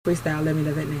freestyle. Let me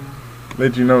know that now.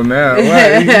 Let you know now.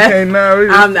 Why? You can't now.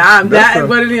 I'm not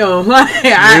one of them. Like,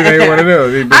 I ain't one of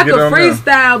them. I can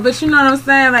freestyle, but you know what I'm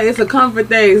saying? Like, it's a comfort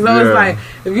thing. So it's like,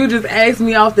 if you just ask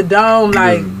me off the dome,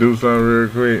 like, just do something real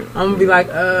quick. I'm gonna be like,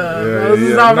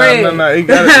 Moses already. No.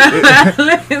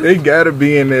 It gotta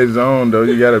be in that zone though.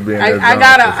 You gotta be in that zone.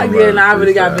 I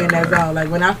really gotta be in that zone.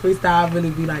 Like when I freestyle, I really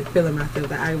be like feeling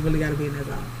myself. Like I really gotta be in that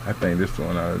zone. I think this is the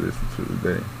one I listened to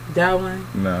today. That one?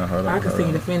 Nah, hold on. I can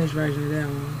sing the finished version of that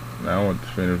one. Nah, I want the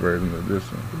finished version of this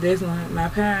one. This one, my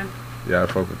path. Yeah, I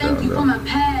fuck with that. Thank you for my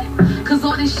path, cause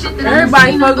all this shit that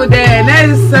everybody fuck with that, and that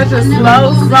is such a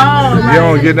slow song. You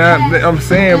don't get down. I'm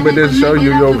saying, but this show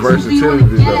you your versatility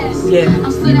though. Yeah.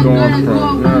 You going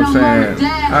from, you know what I'm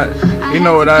saying? You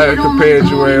know what I compared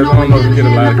you as? I don't know if you get a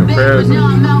lot of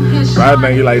comparisons, but I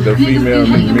think you like the female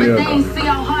Meek Mill though.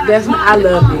 That's what I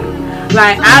love it.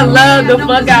 Like, I love the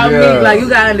fuck out of Meek. Like, you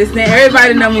gotta understand.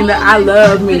 Everybody know me that I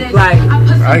love Meek. Like,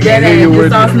 I can hear you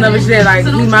with awesome other shit. Like,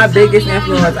 he's my biggest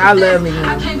influence. I love Meek.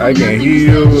 I can hear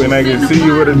you and I can see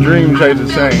you with a Dream Chaser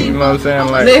saying. You know what I'm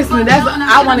saying? Like, listen,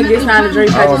 I want to get signed to Dream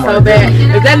Chaser so bad.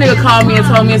 If that nigga called me and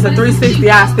told me it's a 360,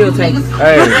 I still take it.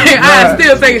 Hey, I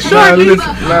still take it. Sure.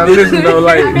 Listen though,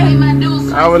 like,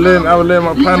 I would let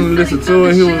my partner listen to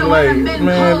it. He was like,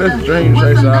 man, that's Dream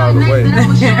Chaser all the way. You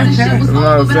know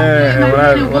what I'm saying?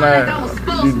 And when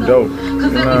I you dope. You know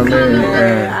what I mean?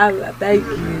 I thank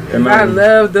you. And I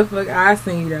love the fuck. I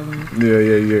sing you that one.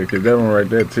 Yeah. Cause that one right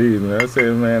there teased me. I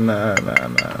said, man, nah.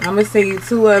 I'm gonna sing you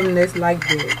two of them that's like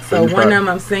that. So one of them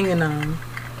I'm singing on.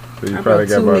 So you probably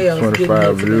got about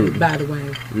 25 views. By the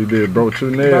way, you did broke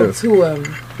 2 nails. Broke 2 of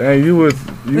them. Dang, you was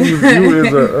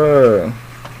a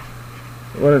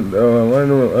one of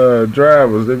them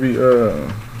drivers. They be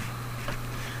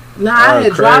No, I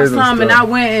had dropped some and I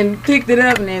went and picked it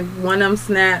up and then one of them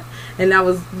snapped and I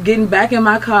was getting back in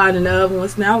my car and the other one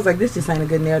snapped. I was like, this just ain't a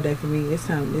good nail day for me. It's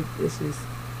time.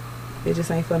 It just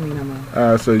ain't for me no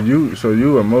more. So you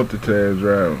a multitask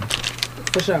driver?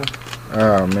 For sure.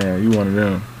 Oh man, you one of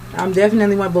them. I'm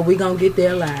definitely one, but we gonna get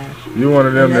there alive. You one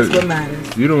of them. And that's what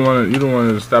matters. You don't want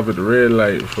to stop at the red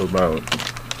light for about.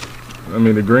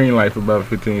 The green light for about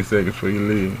 15 seconds before you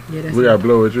leave. Yeah, that's we gotta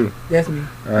blow at you. That's me.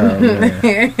 Oh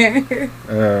man.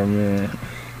 Oh man.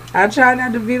 I try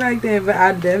not to be like that, but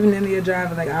I definitely a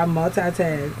driver. Like I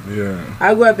multitask. Yeah.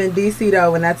 I grew up in DC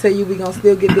though. When I tell you we gonna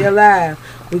still get there alive,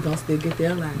 we gonna still get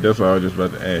there alive. That's what I was just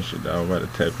about to ask you. Though. I was about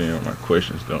to tap in on my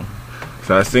questions though.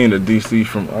 So I seen the DC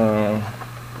from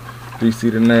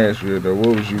DC to Nashville though.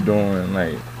 What was you doing?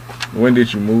 Like, when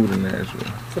did you move to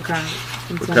Nashville? For college.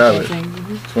 For college.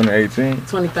 2018?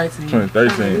 2013.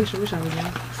 2013. Wish I was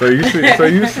young. So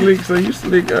you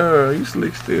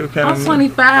slick still kind of. I'm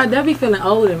 25. They be feeling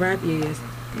old in rap years.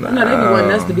 Nah, you know, they be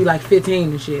wanting us to be like 15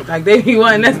 and shit. Like they be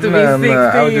wanting us to be 16.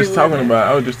 I was just talking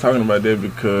about that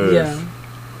because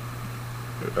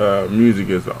music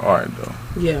is an art though.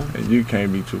 Yeah. And you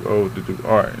can't be too old to do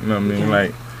art. You know what I mean?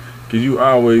 Like, cause you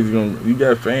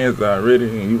got fans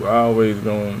already, and you always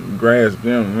gonna grasp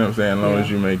them. You know what I'm saying? As long as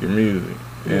you making music,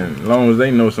 and as long as they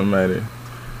know somebody,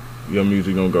 your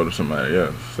music gonna go to somebody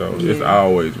else. So it's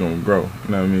always gonna grow. You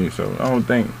know what I mean? So I don't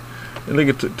think. Look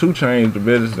at 2 Chainz, the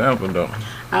best example though.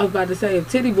 I was about to say if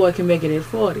Titty Boy can make it at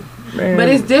 40, man. But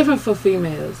it's different for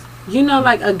females. You know,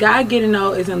 like a guy getting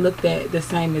old isn't looked at the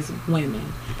same as women.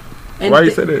 And why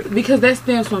you say that? Because that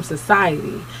stems from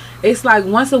society. It's like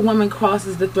once a woman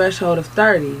crosses the threshold of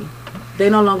 30, they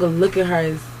no longer look at her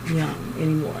as young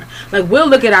anymore. Like we'll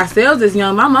look at ourselves as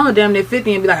young. My mama damn near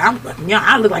 50 and be like, I'm young.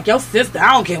 I look like your sister.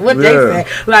 I don't care what they say.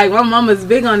 Like my mama's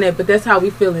big on that, but that's how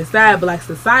we feel inside. But like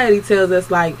society tells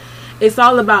us like it's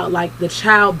all about like the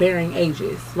childbearing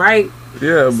ages, right?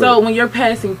 Yeah. So when you're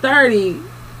passing 30.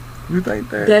 You think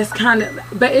that? That's kind of,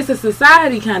 but it's a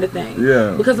society kind of thing.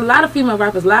 Yeah. Because a lot of female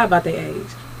rappers lie about their age.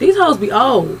 These hoes be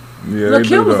old. Yeah, Look,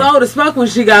 Kim was old as fuck when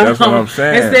she got That's home. What I'm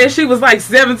saying. And said she was like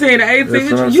 17 or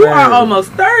 18. You are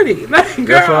almost 30. Like, girl.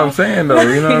 That's what I'm saying though.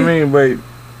 You know what I mean? But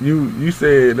you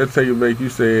said, let's take it back. You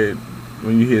said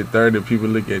when you hit 30, people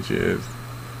look at you as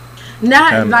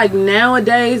not like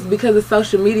nowadays because of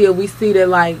social media. We see that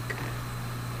like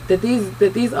that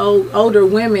these older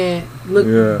women look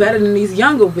better than these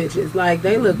younger bitches. Like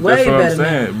they look way better. That's what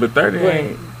I'm saying. But 30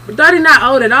 ain't. 30 not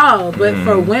old at all, but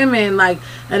for women, like,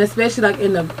 and especially like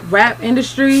in the rap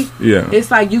industry, it's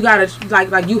like you gotta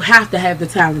like you have to have the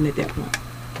talent at that point,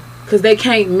 because they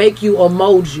can't make you or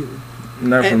mold you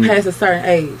past a certain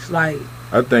age. Like,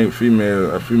 I think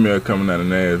a female coming out of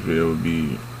Nashville would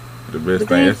be the best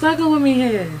thing. They ain't fucking with me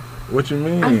here. What you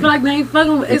mean? I feel like they ain't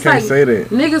fucking with me. It's like say that.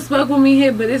 Niggas fuck with me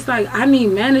here, but it's like I need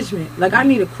management. Like I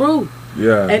need a crew.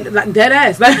 Yeah. And like dead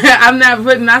ass. Like I'm not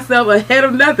putting myself ahead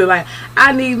of nothing. Like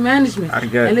I need management.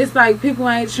 And it's like people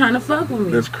ain't trying to fuck with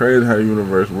me. That's crazy how the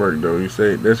universe works, though. You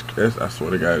say that's I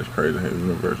swear to God, it's crazy how the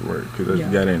universe works. Because you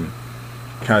got in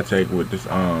contact with this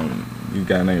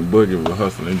guy named Boogie with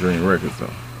Hustle and Dream Records, though.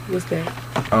 What's that?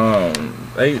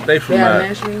 They from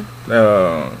Nashville?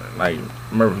 Like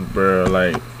Murfreesboro,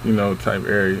 like, you know, type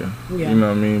area. Yeah. You know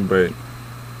what I mean? But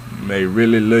they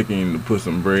really looking to put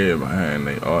some bread behind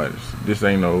their artists. This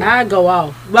ain't no. I go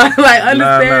off. Like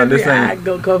understand nah, me? I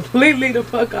go completely the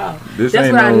fuck off. That's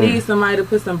what I need, somebody to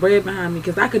put some bread behind me,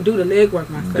 because I could do the legwork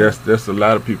myself. That's a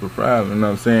lot of people's problem. You know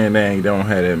what I'm saying? They don't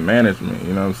have that management.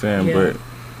 You know what I'm saying? Yeah.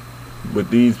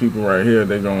 But these people right here,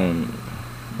 they going,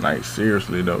 like,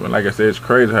 seriously though. And like I said, it's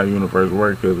crazy how the universe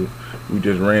works, because we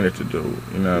just ran into dude.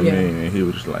 You know what I mean? And he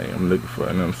was just like, I'm looking for.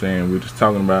 You know what I'm saying? We just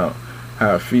talking about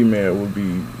how a female would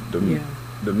be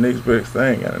the next best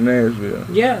thing out of Nashville.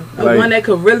 Yeah, like, one that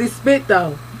could really spit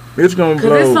though. It's gonna blow.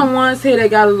 Cause there's some ones here that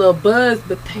got a little buzz,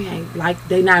 but they ain't like,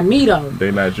 they not me though.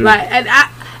 They not you. Like, and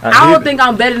I don't think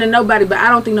I'm better than nobody, but I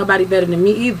don't think nobody better than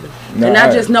me either. No, and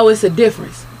I just know it's a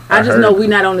difference. I just know we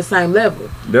not on the same level.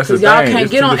 Because y'all can't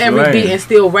get on every beat and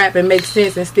still rap and make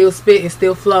sense and still spit and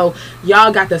still flow.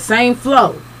 Y'all got the same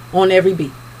flow on every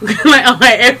beat. Like on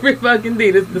every fucking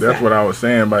beat. That's what I was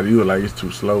saying about you. Like, it's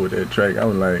too slow with that track. I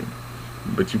was like,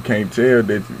 but you can't tell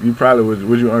that you probably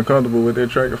was you uncomfortable with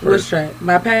that track at first? Which track?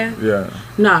 My Path? Yeah.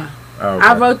 Nah. Oh, okay.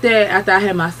 I wrote that after I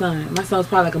had my son. My son was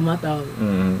probably like a month old.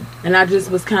 Mm-hmm. And I just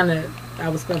was I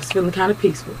was feeling kind of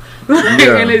peaceful.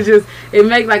 And it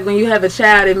make, like, when you have a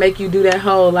child, it make you do that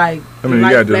whole, like, I mean, you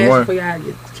got just one. Before y'all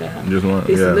get the child. Just one,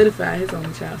 He solidified his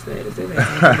own child status.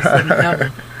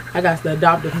 I got to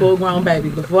adopt a full-grown baby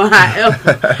before I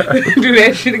ever do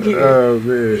that shit again. Oh,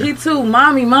 man. He too,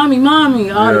 mommy,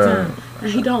 all the time.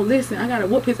 And he don't listen. I gotta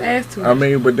whoop his ass too much. I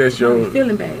mean, but that's your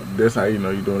feeling bad. That's how you know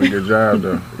you're doing a good job,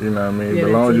 though. You know what I mean? Yeah, as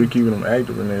long as you keeping them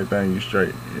active and everything, you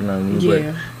straight. You know what I mean?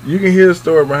 Yeah. But you can hear the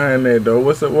story behind that, though.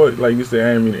 What? Like you said,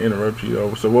 I didn't mean to interrupt you,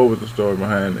 though. So what was the story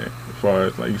behind that? As far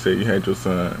as, like you said, you had your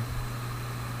son.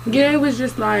 Yeah, it was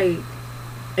just like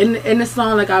in the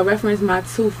song, like, I referenced my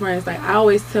two friends. Like, I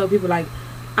always tell people, like,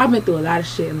 I've been through a lot of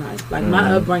shit in life. Like,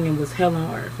 my upbringing was hell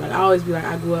on earth. Like, I always be like,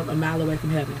 I grew up a mile away from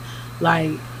heaven.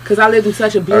 Like, because I lived in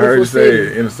such a beautiful city. I heard you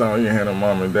city. say in the song you had no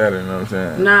mom and daddy, you know what I'm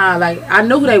saying? Nah, like, I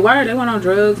knew who they were. They weren't on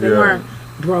drugs. They weren't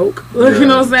broke. You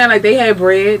know what I'm saying? Like, they had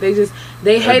bread.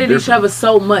 They hated each other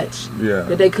so much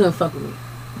that they couldn't fuck with me.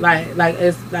 Like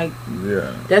it's like,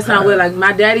 that's not what, like,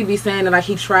 my daddy be saying that, like,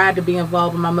 he tried to be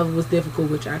involved, but my mother was difficult,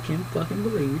 which I can't fucking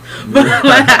believe. But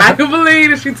like, I can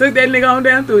believe that she took that nigga on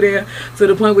down through there to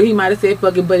the point where he might have said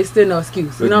fuck it, but it's still no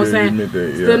excuse. You know what I'm saying?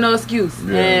 Still no excuse.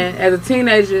 Yeah. And as a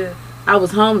teenager, I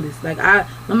was homeless. Like,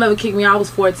 my mother kicked me out. I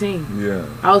was 14. Yeah.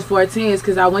 I was 14 is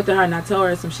because I went to her and I told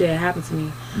her some shit had happened to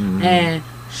me. Mm-hmm. And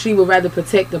she would rather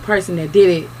protect the person that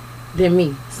did it than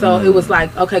me. So it was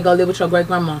like, okay, go live with your great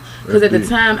grandma. Because at the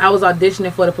time, I was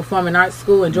auditioning for the performing arts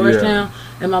school in Georgetown,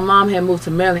 and my mom had moved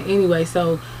to Maryland anyway.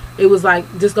 So it was like,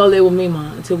 just go live with me,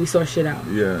 mom, until we sort shit out.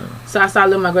 Yeah. So I started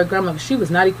living with my great grandma. She was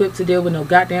not equipped to deal with no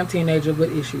goddamn teenager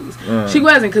with issues. She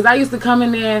wasn't, because I used to come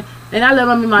in there, and I let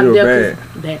my mom deal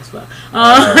with that's fuck.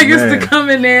 I used to come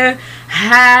in there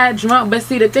high, drunk. But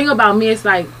see, the thing about me is,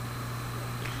 like,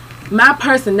 my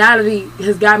personality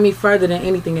has got me further than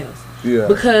anything else. Yeah.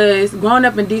 Because growing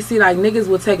up in DC, like, niggas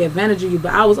would take advantage of you,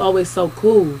 but I was always so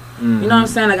cool. Mm-hmm. You know what I'm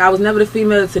saying? Like, I was never the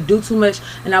female to do too much,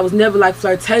 and I was never, like,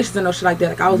 flirtatious and no shit like that.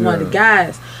 Like, I was one of the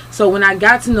guys. So when I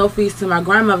got to Northeast, to my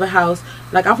grandmother's house,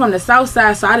 like, I'm from the South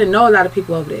Side, so I didn't know a lot of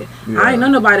people over there. I ain't know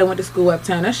nobody that went to school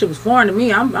uptown. That shit was foreign to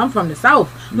me. I'm from the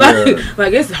South.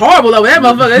 Like it's horrible over there,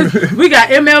 motherfucker. We got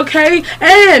MLK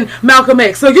and Malcolm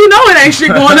X, so you know it ain't shit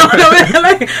going on over there.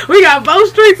 Like, we got both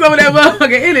streets over there,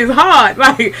 motherfucker. It is hard.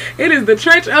 Like, it is the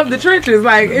trench of the trenches.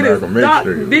 Like, it is dark,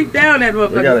 deep down that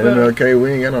motherfucker. We got an MLK.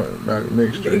 We ain't got no Malcolm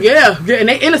X street. Yeah, and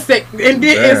they intersect in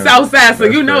South Side, so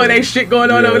you know it ain't shit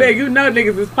going on over there. You know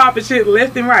niggas is popping shit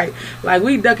left and right. Like,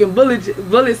 we ducking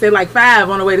bullets at like 5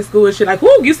 on the way to school and shit. Like,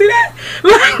 whoo, you see that?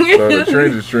 Like, so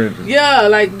the trenches. Yeah,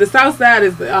 like, the South Side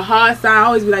is a hard side. I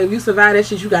always be like, if you survive that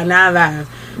shit, you got 9 lives.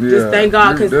 Just thank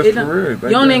God, because you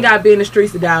don't even gotta be in the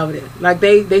streets to die over there. Like,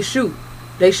 they shoot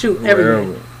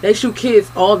everywhere. They shoot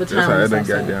kids all the time. That's how they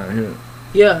got down here.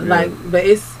 Yeah, like, but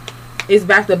it's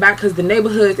back to back, because the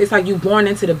neighborhoods, it's like you born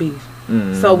into the beef.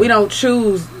 Mm-hmm. So we don't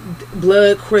choose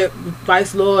Blood, Crip,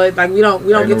 Vice Lord. Like, we don't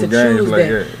get to choose like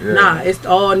that. Nah, it's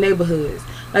all neighborhoods.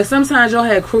 Like sometimes you'll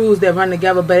have crews that run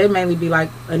together, but it mainly be like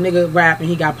a nigga rap and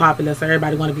he got popular, so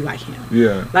everybody want to be like him.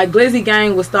 Yeah. Like Glizzy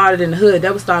Gang was started in the hood.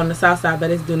 That was started on the south side,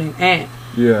 but it's dude named Ant.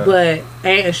 Yeah. But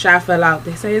Ant and Shy fell out.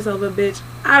 They say it's over, bitch.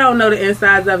 I don't know the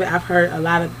insides of it. I've heard a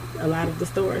lot of the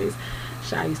stories.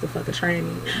 Shy used to fuck a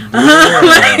tranny.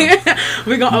 Like,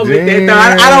 we gonna omit that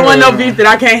though. I don't want no beef that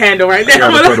I can't handle right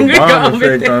now. But we gonna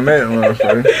omit that. On that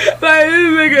motherfucker. Like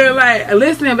this nigga, like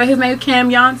listening, but his name Cam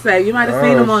Yonsei. You might have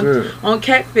seen him on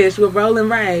Catfish with Rollin'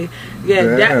 Ray.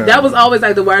 Yeah, that was always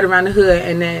like the word around the hood,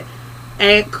 and that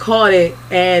Ant caught it,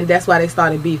 and that's why they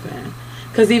started beefing.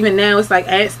 Cause even now it's like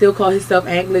Ant still call himself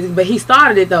Ant Glizzy, but he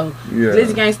started it though. Yeah.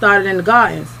 Glizzy Gang started in the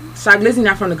Gardens. Shy Glizzy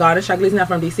not from the Gardens. Shy Glizzy not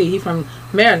from DC. He from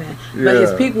Maryland. Yeah. But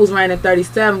his people's ran in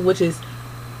 37, which is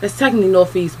that's technically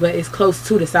northeast, but it's close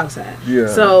to the south side. Yeah.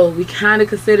 So we kind of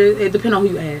consider it. Depends on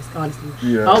who you ask, honestly.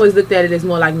 Yeah. I always looked at it as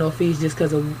more like northeast just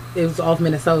because it was off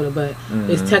Minnesota, but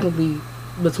it's technically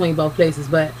between both places.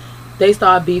 But they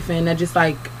started beefing. They're just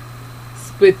like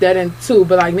split that in two.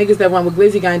 But like niggas that run with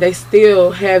Glizzy Gang, they still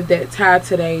have that tie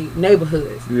to their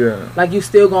neighborhoods. Yeah. Like you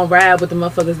still gonna ride with the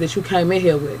motherfuckers that you came in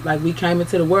here with. Like we came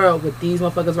into the world with these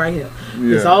motherfuckers right here.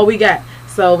 Yeah. That's all we got.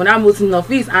 So when I moved to the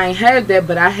Northeast, I ain't had that,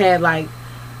 but I had like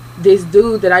this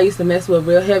dude that I used to mess with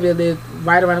real heavy lived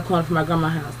right around the corner from my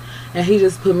grandma's house, and he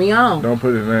just put me on. Don't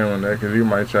put his name on that because he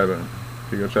gonna try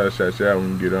to shut you out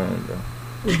when you get on though.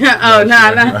 Oh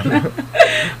nah.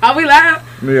 Are we live?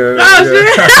 Yeah. Oh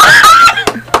shit.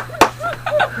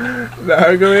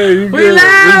 Nah, go ahead. You we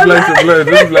live.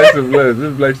 This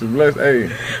is Black some Bless.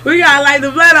 Hey. We gotta light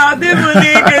the blood off this one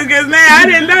then, cause man, I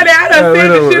didn't know that. I done said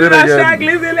the shit about Shy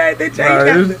Glizzy and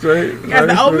everything. Got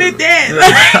to omit that.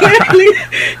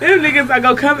 Them niggas are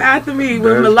gonna come after me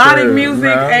with melodic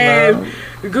music and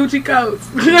Gucci coats.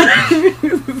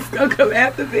 It's gonna come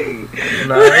after me.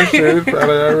 Nah, that shit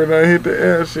probably already hit the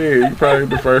air. Shit, you probably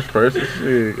the first person.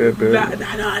 Shit, at that.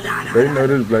 Nah. They know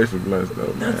this Black some Bless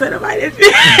though. Don't say nobody that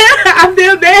shit. I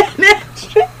feel bad in that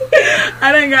shit.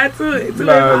 I done got to it.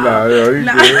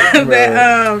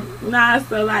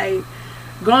 So like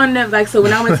growing up, like so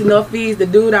when I went to Northeast, the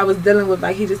dude I was dealing with,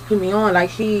 like he just put me on.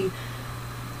 Like he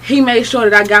made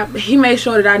sure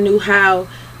that I knew how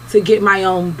to get my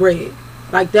own bread.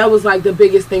 Like that was like the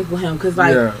biggest thing for him, cause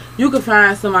like you could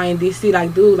find somebody in DC,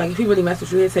 like dude, like if he really mess with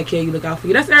you, he'll take care of you, look out for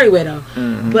you. That's everywhere though.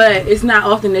 Mm-hmm. But it's not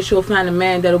often that you'll find a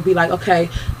man that'll be like, okay,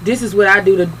 this is what I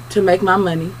do to make my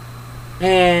money,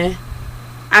 and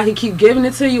I can keep giving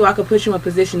it to you. I could put you in a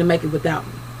position to make it without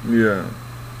me. Yeah.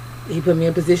 He put me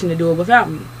in a position to do it without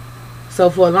me. So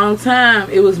for a long time,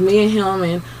 it was me and him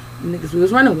and niggas we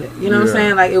was running with. You know what I'm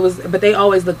saying? Like it was, but they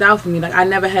always looked out for me. Like I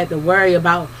never had to worry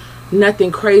about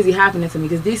nothing crazy happening to me,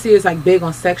 because DC is like big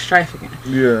on sex trafficking.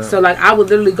 Yeah. So like I would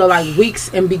literally go like weeks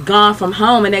and be gone from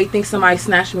home, and they think somebody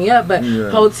snatched me up, but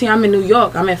whole team, I'm in New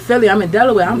York, I'm in Philly, I'm in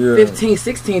Delaware, I'm 15,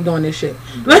 16 doing this shit.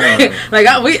 We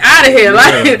out of here.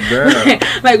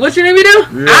 Like what you need me to do?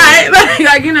 Alright,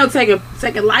 like you know, taking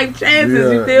life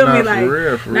chances. You feel me? Like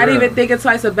for real. Even thinking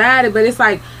twice about it. But it's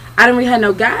like I didn't really have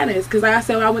no guidance, because like I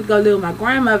said, when I went to go live with my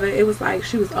grandmother, it was like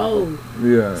she was old.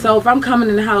 Yeah. So if I'm coming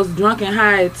in the house drunk and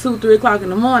high at 2, 3 o'clock in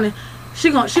the morning,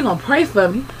 she gonna pray for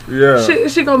me. Yeah.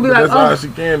 She gonna be like, that's all she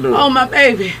can do. Oh my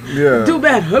baby. Yeah. Do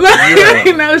better.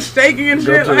 You know, shaking and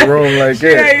shit. Go to the room like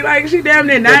that. She damn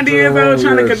near 90 years old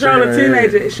trying to control a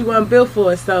teenager. She wasn't built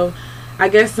for it. So I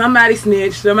guess somebody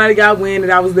snitched. Somebody got wind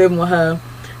that I was living with her.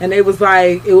 And they was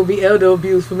like, it would be elder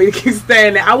abuse for me to keep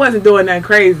staying there. I wasn't doing nothing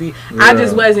crazy. Yeah. I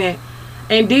just wasn't.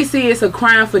 In DC, it's a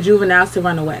crime for juveniles to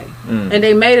run away. And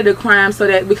they made it a crime so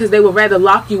that, because they would rather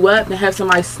lock you up than have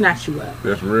somebody snatch you up.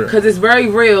 That's real. Because it's very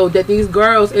real that these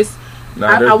girls,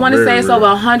 I want to say it's over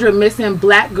 100 missing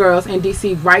black girls in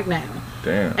DC right now.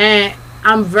 Damn. And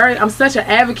I'm such an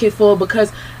advocate for it,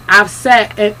 because I've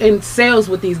sat in sales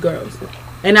with these girls.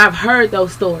 And I've heard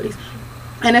those stories.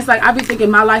 And it's like, I be thinking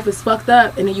my life is fucked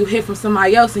up, and then you hear from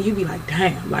somebody else, and you be like,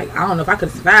 damn, like, I don't know if I could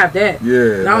have survived that.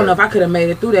 Yeah. I don't know if I could have made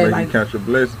it through that. Like, you catch a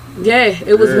blessing. Yeah,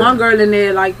 it was one girl in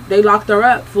there, like, they locked her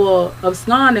up for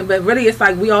absconding, but really it's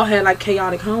like we all had, like,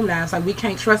 chaotic home lives. Like, we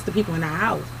can't trust the people in our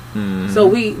house. Mm-hmm. So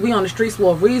we on the streets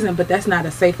for a reason, but that's not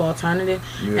a safe alternative.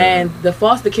 Yeah. And the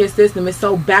foster care system is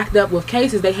so backed up with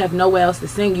cases, they have nowhere else to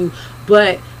send you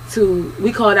but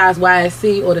we call it ours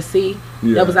YSC or the C.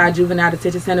 Yeah. That was our juvenile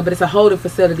detention center, but it's a holding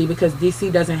facility, because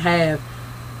DC doesn't have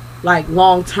like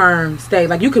long-term stay.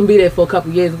 Like you can be there for a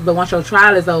couple years, but once your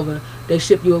trial is over, they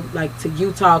ship you like to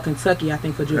Utah, Kentucky, I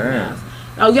think, for juveniles.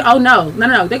 Damn. Oh no,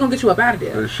 they're gonna get you up out of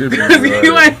there.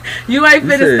 you ain't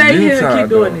finna stay here and keep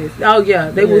doing this. Oh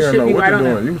yeah, they will ship you right on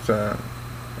there. Utah.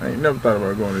 I ain't never thought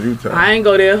about going to Utah. I ain't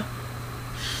go there.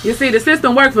 You see, the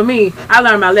system worked for me. I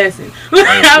learned my lesson.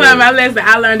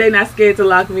 I learned they not scared to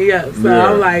lock me up. So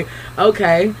I'm like,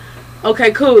 okay,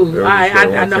 cool. All right,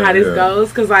 I know how this goes.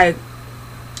 Because, like,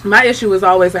 my issue was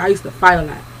always, like, I used to fight a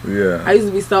lot. Yeah. I used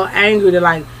to be so angry that,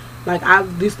 like I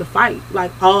used to fight,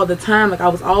 like, all the time. Like, I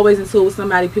was always into it with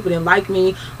somebody. People didn't like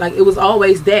me. Like, it was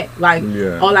always that. Like,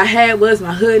 all I had was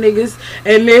my hood niggas,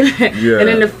 and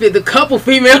then the couple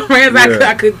female friends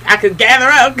I could gather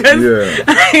up, because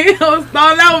I was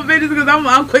throwing out with bitches because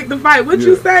I'm quick to fight. What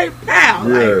you say, pal?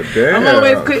 Like, damn. I'm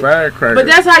always quick. But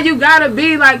that's how you gotta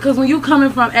be, like, because when you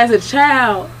coming from as a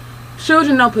child,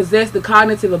 children don't possess the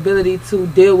cognitive ability to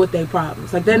deal with their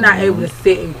problems. Like, they're not able to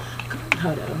sit and...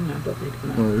 Hold up, I'm not supposed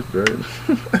to... Oh, it's dirty.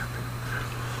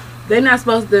 They're not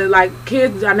supposed to... Like,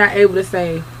 kids are not able to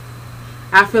say,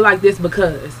 I feel like this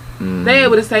because. They're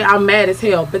able to say, I'm mad as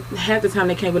hell, but half the time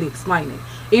they can't really explain it.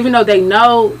 Even though they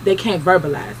know they can't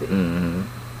verbalize it.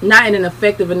 Not in an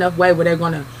effective enough way where they're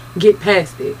going to get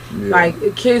past it.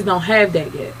 Like, kids don't have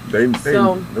that yet. But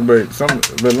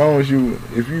as long as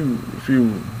if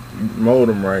you mold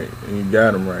them right and you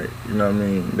got them right, you know what I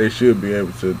mean, they should be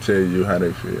able to tell you how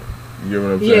they feel. You know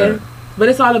what I'm saying? Yeah, but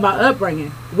it's all about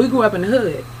upbringing. We grew up in the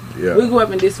hood. Yeah. We grew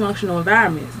up in dysfunctional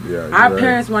environments. Yeah, our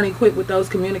parents weren't equipped with those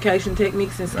communication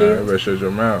techniques and skills. Everybody shut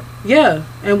your mouth. Yeah,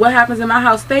 and what happens in my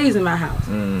house stays in my house.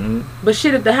 But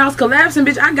shit, if the house collapsing,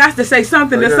 bitch, I got to say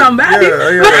something to somebody.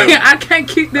 I can't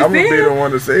keep this in. I'm gonna be the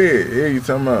one to say it. Yeah, you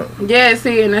talking about? Yeah,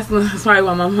 see, and that's probably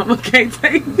why my mama can't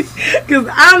take me, because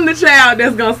I'm the child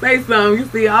that's gonna say something. You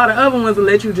see, all the other ones will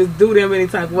let you just do them any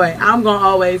type of way. I'm gonna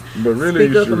always But really,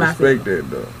 speak you up should for respect myself. that,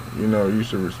 though. You know, you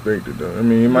should respect it, though. I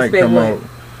mean, it might Respect come what? out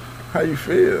how you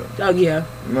feel. Oh, yeah.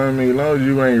 You know what I mean? As long as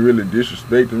you ain't really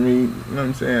disrespecting me, you know what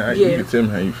I'm saying? You can tell me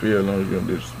how you feel as long as you don't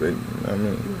disrespect me. You know what I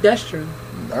mean? That's true.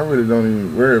 I really don't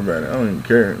even worry about it. I don't even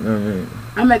care. You know what I mean?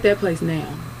 I'm at that place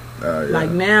now.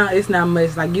 Like, now it's not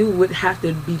much. Like, you would have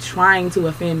to be trying to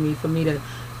offend me for me to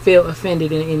feel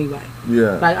offended in any way.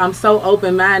 Yeah. Like, I'm so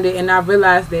open-minded, and I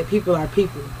realize that people are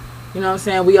people. You know what I'm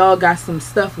saying? We all got some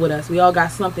stuff with us. We all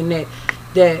got something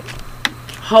that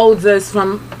holds us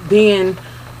from being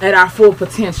at our full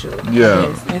potential.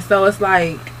 Yeah. And so it's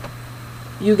like,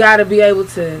 you got to be able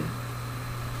to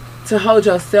hold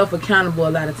yourself accountable a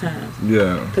lot of times.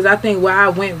 Yeah. Because I think where I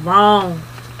went wrong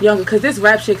younger, because this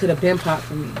rap shit could have been popped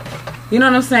for me. You know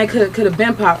what I'm saying? Could have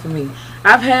been popped for me.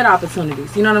 I've had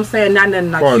opportunities. You know what I'm saying? Not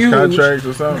nothing like huge. Contracts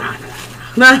or something?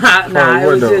 Nah. It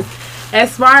was just,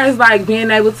 as far as like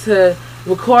being able to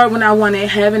record when I wanted,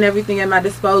 having everything at my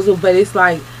disposal, but it's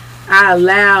like, I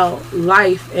allow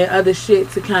life and other shit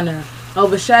to kind of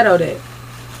overshadow that.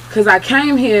 Because I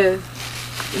came here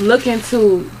looking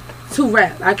to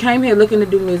rap. I came here looking to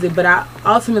do music, but I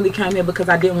ultimately came here because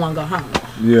I didn't want to go home.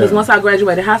 Because once I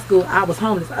graduated high school, I was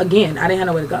homeless. Again, I didn't have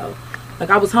nowhere to go. Like,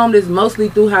 I was homeless mostly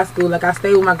through high school. Like, I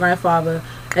stayed with my grandfather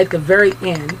at the very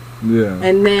end. Yeah.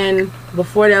 And then,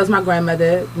 before that was my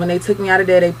grandmother. When they took me out of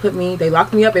there, they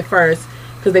locked me up at first.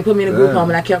 Because they put me in a group home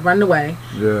and I kept running away.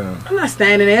 Yeah. I'm not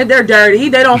standing there. They're dirty.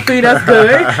 They don't feed us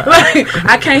good. Like,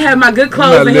 I can't have my good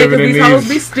clothes in here because these hoes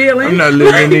be stealing. I'm not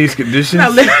living in these conditions.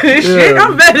 I'm not living in this shit.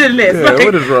 I'm better than this. Yeah, like,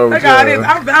 what is wrong with all this.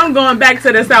 I'm going back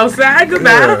to the south side. Goodbye.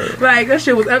 Yeah. Like, that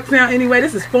shit was uptown anyway.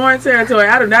 This is foreign territory.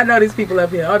 I do not know these people up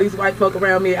here. All these white folk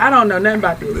around me. I don't know nothing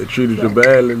about this. They treated you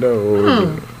badly,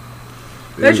 though.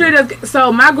 They treated us.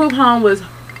 So, my group home was...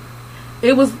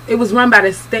 It was run by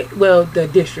the state, well, the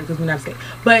district, because we're not a state,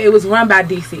 but it was run by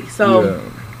DC. So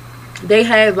they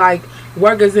had like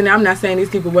workers in there. I'm not saying these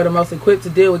people were the most equipped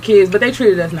to deal with kids, but they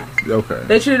treated us nice. Okay.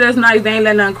 They treated us nice. They ain't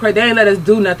let nothing crazy. They ain't let us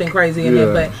do nothing crazy in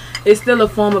there, but it's still a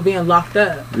form of being locked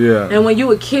up. Yeah. And when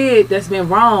you a kid that's been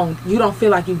wronged, you don't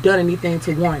feel like you've done anything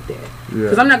to warrant that.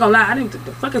 Because I'm not gonna lie, I didn't.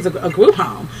 The fuck is a group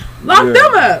home? Lock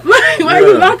them up. Like, why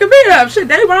you locking me up? Shit,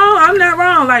 they wrong. I'm not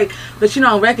wrong. Like, but you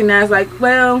don't recognize. Like,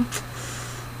 well.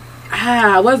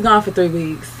 I was gone for 3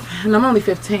 weeks, and I'm only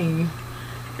 15.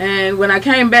 And when I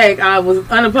came back, I was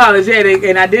unapologetic,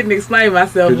 and I didn't explain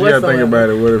myself whatsoever. You gotta think about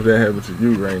it. What if that happened to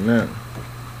you right now?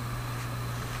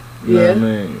 You know what I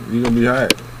mean? You gonna be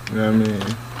hot. You know what I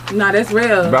mean? Nah, that's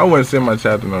real. But I wouldn't send my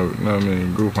child to no, you know what I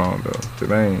mean, group home though.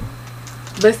 Cause I ain't.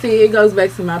 But see, it goes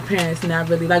back to my parents not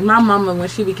really. Like, my mama, when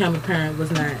she became a parent, was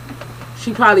not.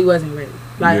 She probably wasn't ready.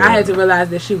 Like, I had to realize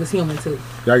that she was human too.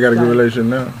 Y'all got a good relationship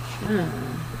now?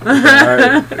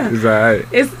 It's alright.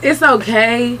 It's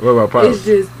okay. What about Pops? It's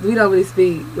just we don't really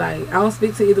speak. Like, I don't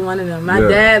speak to either one of them. My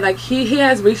dad, like, he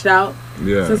has reached out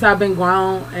since I've been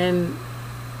grown, and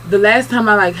the last time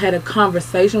I like had a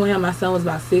conversation with him, my son was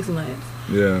about 6 months.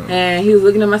 Yeah. And he was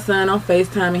looking at my son on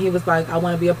FaceTime, and he was like, I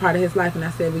want to be a part of his life. And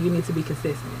I said, well, you need to be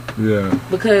consistent. Yeah.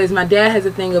 Because my dad has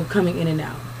a thing of coming in and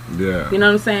out. Yeah. You know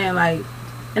what I'm saying? Like,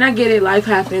 and I get it, life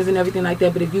happens and everything like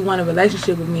that, but if you want a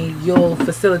relationship with me, you'll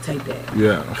facilitate that.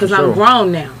 Yeah. Because I'm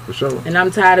grown now. For sure. And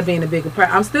I'm tired of being a bigger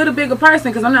person. I'm still the bigger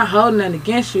person because I'm not holding nothing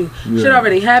against you. Yeah. Shit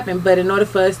already happened, but in order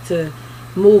for us to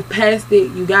move past it,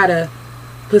 you got to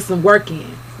put some work in.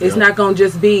 It's not going to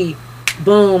just be,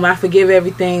 boom, I forgive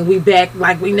everything, we back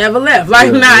like we never left. Like,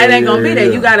 it ain't going to be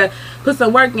there. You got to put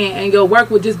some work in, and your work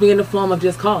would just be in the form of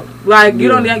just calling. Like, you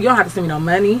don't have to send me no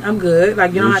money. I'm good.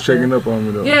 Like, you don't have to. Checking up on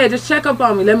me, though. Yeah, just check up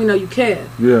on me. Let me know you care.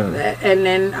 Yeah. And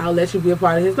then I'll let you be a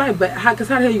part of his life. But how the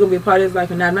hell you going to be a part of his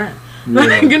life and not mine? Yeah.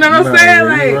 Like, you know what I'm saying? Yeah,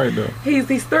 like, you're right, though.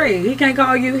 he's 3. He can't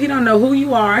call you. He don't know who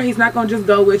you are. He's not going to just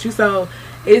go with you. So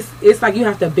it's like you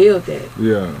have to build that.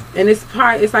 Yeah. And it's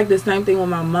like the same thing with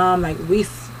my mom. Like,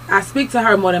 I speak to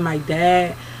her more than my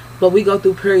dad, but we go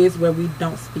through periods where we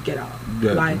don't speak at all.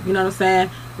 Gotcha. Like, you know what I'm saying?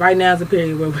 Right now is a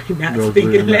period where we're not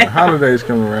speaking at all. Holidays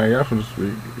coming around, y'all finna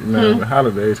speak. You know, the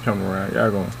holidays coming around,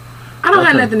 y'all gonna. I don't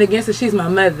have nothing against her. She's my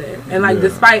mother. And, like,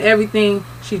 despite everything,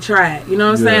 she tried. You know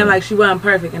what I'm saying? Like, she wasn't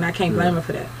perfect, and I can't blame her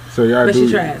for that. So y'all but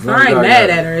she tried. So I ain't mad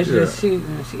at her. It's just she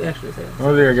extra as hell. I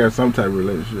don't think I got some type of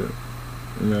relationship.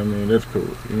 You know what I mean? That's cool.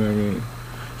 You know what I mean?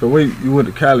 So when you went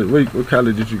to college, what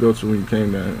college did you go to when you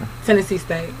came down here? Tennessee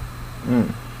State.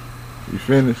 You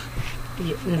finished?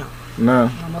 Yeah, no.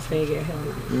 No. I almost said yeah, hell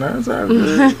no. No, it's all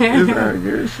good. It's all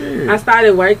good shit. I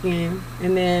started working,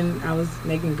 and then I was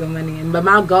making good money. But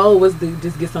my goal was to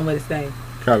just get somewhere to stay.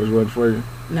 College wasn't for you?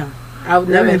 No. I would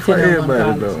never for intend on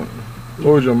everybody, college. though.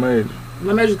 What was your major?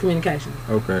 My major was communication.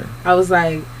 Okay. I was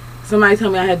like, somebody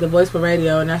told me I had the voice for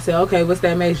radio, and I said, okay, what's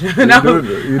that major? And I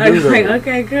was like,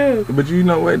 okay, cool. But you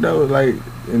know what, though? Like,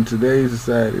 in today's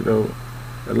society, though,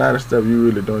 a lot of stuff you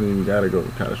really don't even got to go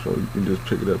to college for. You can just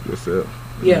pick it up yourself.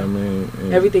 You know what I mean?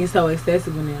 And everything's so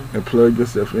accessible now. And plug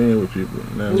yourself in with people.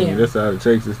 You know what I mean? That's all it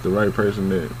takes. It's the right person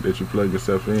that you plug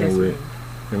yourself in with.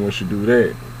 And once you do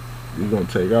that, you're going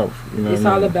to take off. You know it's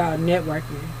all about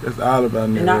networking. It's all about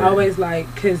networking. And I always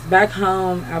because back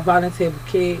home, I volunteer with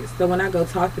kids. So when I go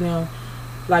talk to them,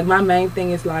 like, my main thing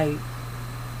is, like,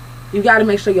 you got to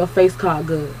make sure your face card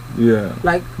good. Yeah.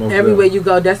 Like, everywhere you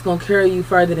go, that's going to carry you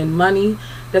further than money.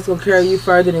 That's going to carry you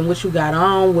further than what you got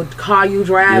on, what car you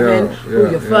driving, who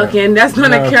you're fucking. That's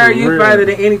going to carry you further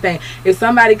than anything. If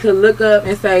somebody could look up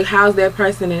and say, how's that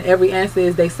person, and every answer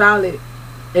is they solid,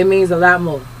 it means a lot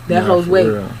more. That holds weight.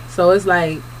 Real. So it's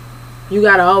like, you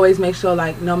got to always make sure,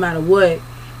 like, no matter what,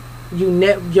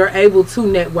 you're able to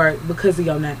network because of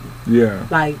your name. Yeah.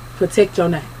 Like, protect your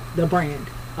name, the brand,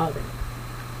 all that.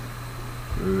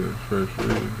 Yeah, fresh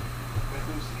freeze.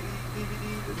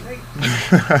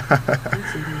 That's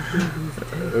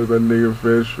a nigga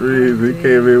Fresh Freeze. He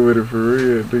came in with it for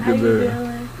real. How you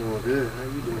doing? Doing good. How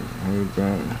you doing?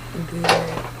 I'm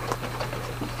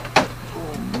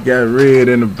good. Got Red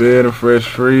in the bed of Fresh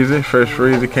Freezy. Fresh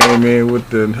Freezy came in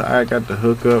with I got the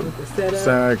hookup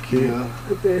sidekick.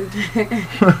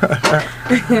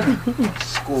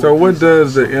 So what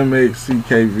does the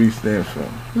MXCKV stand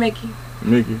for? Mickey.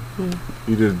 Mickey?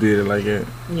 You just did it like that?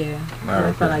 Yeah.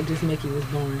 I felt like just Mickey was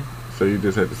boring. So you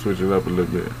just had to switch it up a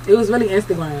little bit. It was really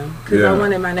Instagram. Because I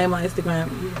wanted my name on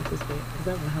Instagram. You have to spit. Because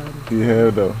I haven't heard it. You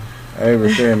have, though. I ain't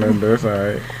been saying nothing, though. It's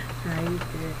alright. How you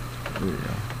good?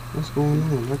 Yeah. What's going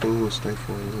on? I can want to stay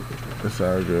for a little bit. It's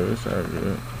all good. It's all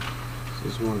good.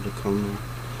 Just wanted to come and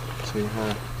say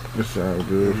hi. It's all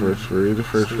good. Fresh Freeze. The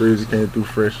Fresh Freeze came through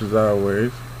fresh as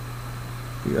always.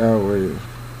 He always.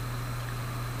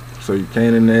 So you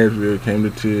came to Nashville, came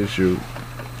to TSU,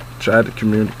 tried the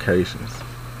communications.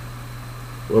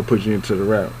 What put you into the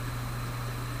rap?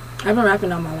 I've been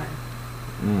rapping all my life.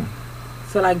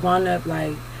 So, like, growing up,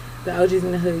 like, the OGs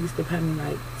in the hood used to pay me,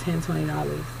 like, $10,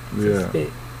 $20 to spit,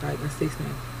 like, a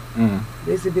 6-9.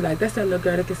 They used to be like, that's that little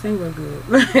girl that can sing real good.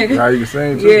 How you can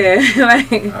sing, too? Yeah.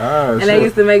 Like, and they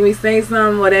used to make me sing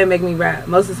something, or they'd make me rap.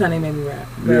 Most of the time, they made me rap.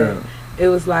 But it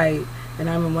was like... And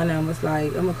I remember one of them was like,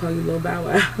 I'm going to call you Lil Bow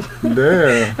Wow.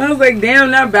 Damn. I was like, damn,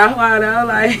 not Bow Wow, though.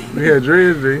 Like, you had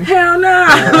dreads, G. Hell no.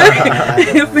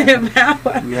 Said Bow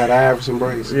Wow. You had Iverson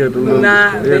braids. Yeah, the little,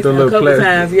 a couple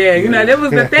times. Yeah, you know, that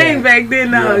was the thing back then,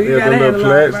 though. You got to have the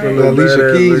little flats, the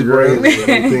Alicia Keys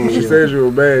braids. She said you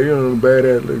were bad. You know, the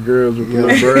badass little girls with the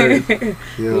little braids.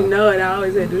 You know it. I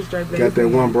always had to do straight back. Got that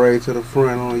one braid to the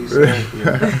front on you.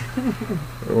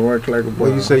 One like a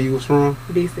Where you say you was from?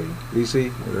 DC.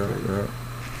 DC? Yeah.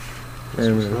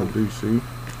 Came in from DC.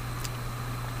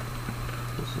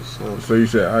 So you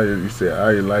said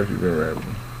all your life you've been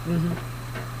rapping.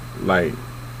 Like,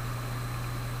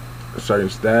 a certain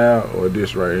style or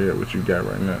this right here, what you got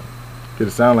right now? Cause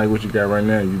it sound like what you got right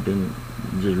now, you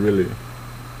just really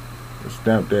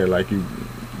stamped that like you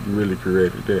really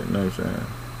created that. You know what I'm saying?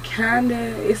 Kinda.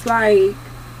 It's like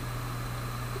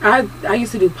I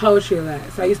used to do poetry a lot,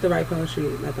 so I used to write poetry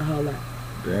like a whole lot.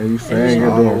 Damn, you saying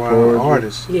you're All doing around poetry?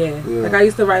 artist. Yeah. Yeah. Like I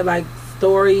used to write like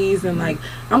stories and like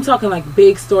I'm talking like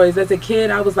big stories. As a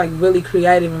kid, I was like really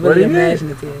creative and really What do you mean?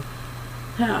 imaginative.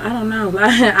 Hell, I don't know.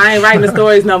 I ain't writing the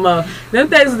stories no more. Them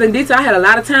things was in detail. I had a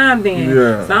lot of time then.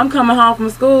 Yeah. So I'm coming home from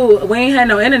school. We ain't had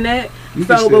no internet. You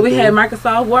can So, still but we do had it.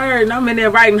 Microsoft Word, and I'm in there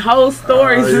writing whole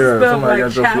stories and yeah. stuff Somebody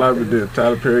like got your floppy chapters. disk.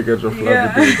 Tyler Perry got your floppy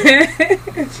Yeah.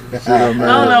 disk. Shit up, man.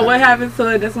 I don't know what happened to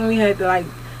it. That's when we had the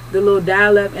little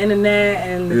dial-up internet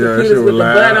and the Yeah, that computers shit with was the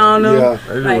loud. butt on them. Yeah. That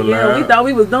shit Like, was yeah, we loud. thought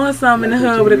we was doing something in the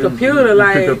hood with a computer. You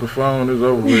Like, pick up the phone, it's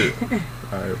over with.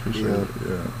 I appreciate Yeah. it.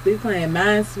 Yeah. we playing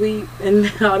Minesweep and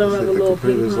all them Is other it the little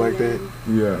computers ping-pong like that? games.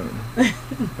 Yeah.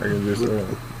 I can just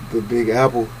The Big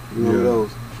Apple. You remember Yeah. those?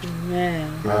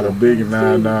 Man. the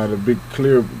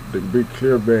big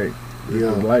clear back. Yeah.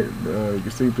 The light, you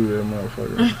can see through that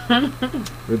motherfucker.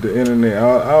 With the internet,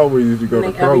 I always used to go I to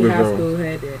think every Kroger's high though. school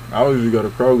had that. I always used to go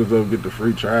to Kroger's though, get the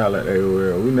free trial at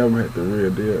AOL. We never had the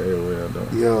real deal AOL though.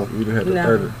 Yeah. We just had the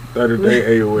No. 30 day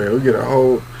AOL. We get a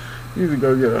whole. We used to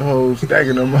go get a whole stack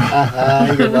of them.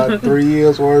 You get about 3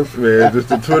 years worth. Man, just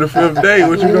the 25th day.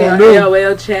 What you We gonna on do?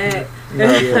 AOL chat. No,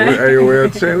 AOL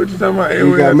chat. What you talking about?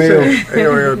 You got AOL mail. chat.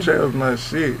 AOL chat was my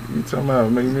shit. You talking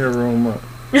about make me a room up?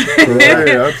 For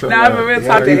real, I'm talking Nah, about- for real, Yeah,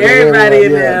 talk to you can everybody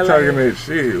in yeah, there. I'm like- talking that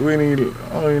shit. We didn't even,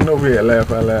 I don't even know if we had laugh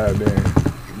out loud then.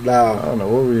 I Nah, don't know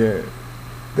what we had.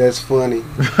 that's funny.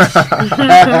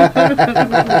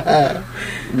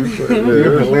 You put- yeah, You're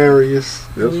that's- hilarious.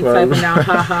 That's we why. typing out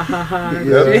ha ha ha ha. Yeah,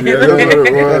 That's what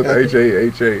it was. Yeah.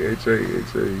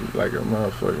 H-A, like a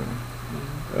motherfucker.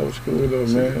 That was cool though,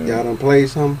 man. Y'all done played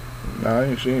something?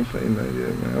 Nah, she ain't playing that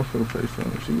yet, man. I'm finna play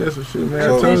something. She got some shit, man.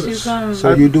 So- I told Since you her. come,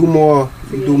 So you do more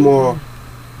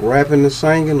rapping and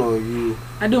singing, or you?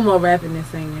 I do more rapping than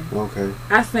singing. Okay.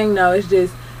 I sing though. It's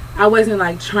just I wasn't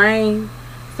like trained.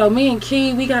 So me and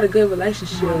Key, we got a good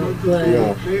relationship, but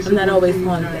Yeah. I'm not always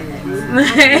on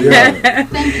that. Yeah.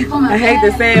 I hate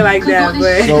to say it like that,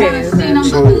 but So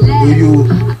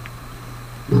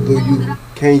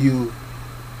can you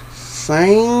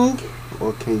sing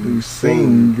or can you You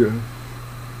sing? sing.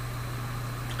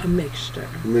 a mixture.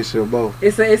 Mixture of both.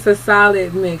 It's a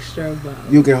solid mixture of both.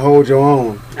 You can hold your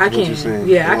own. I what you can, saying.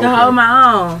 yeah, I can Okay. hold my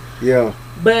own, Yeah.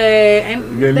 but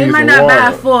and You they need might some not buy a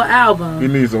water. full album. You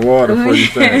need some water before you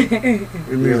sing.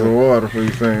 You need some water before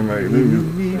you sing. Like,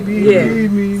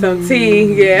 Yeah, some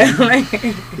tea, yeah.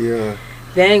 Yeah.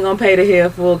 They ain't gonna pay to hear a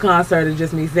full concert of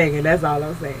just me singing. That's all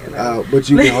I'm saying. But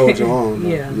you can hold your own. Though.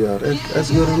 Yeah. Yeah.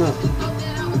 That's good enough.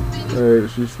 hey,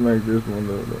 she smacked this one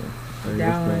up though. Hey,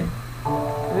 That this one.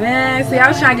 Man, see, I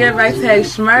was trying to get everybody to tag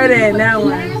Schmurda in that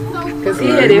one. Because he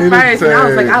hit it first, and I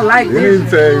was like, I like You need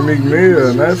this. to tag McMill,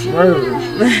 and that's murder.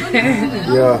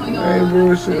 Yeah. I ain't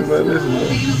bullshit about this one.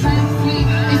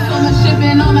 It's so much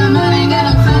shipping on my mind, ain't got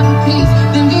no time for peace.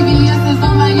 Them VVS's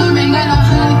on my arm, ain't got no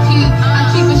time to keep. I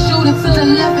keep it shooting to the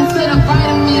left and to the right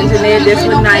of me. Engineered this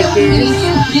with Nike.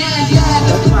 Yeah.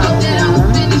 Then I was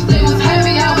finished, they was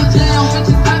heavy, I was down.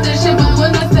 Bitches pop that shit, but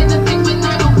when I said the thing went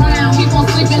not around. Keep on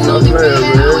sleeping on the bed,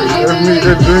 I would hate Let's meet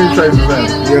that dream chaser down.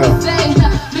 Yeah.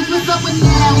 Bitch, what's up with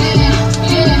now?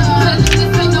 Yeah.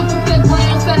 This ain't no book that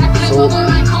brown said I can't go with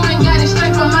my car and got it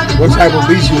straight from my What type of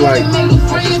beats you like?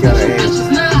 I just gotta ask.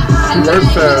 She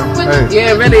versatile. Hey,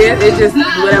 Yeah, really, it just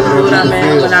whatever mood I'm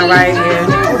in when I write,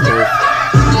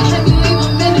 yeah.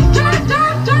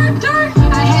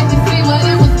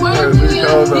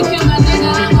 Okay.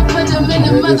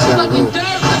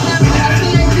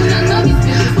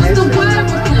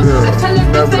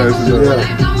 Is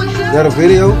that a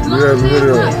video? yeah, the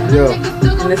video.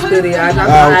 Yeah. In the studio, I got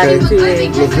Ah, my okay. ID to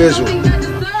it. The visual.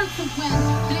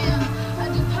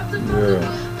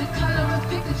 Yeah.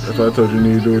 That's what I told you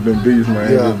need to do with them beats,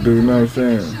 man. Yeah. Just do, you know what I'm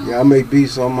saying? Yeah, I make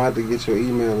beats, so I'm gonna have to get your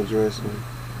email address and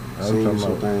I send you was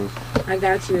some talking about, things. I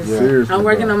got you. Yeah. seriously, I'm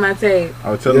working though. on my tape.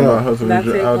 I was telling Yeah. about hustling. That's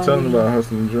it I was on telling me. about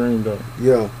hustling dream though.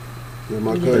 Yeah. Yeah,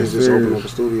 my Yeah. cousin just Serious. opened up a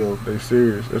studio. They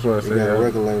serious. That's why I They said. got a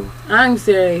record label. I'm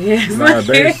serious. Nah,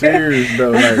 they serious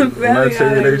though. Like I'm when I telling tell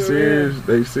you y'all, they for serious,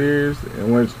 they serious.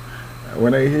 And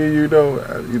when they hear you though,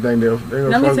 you think they gonna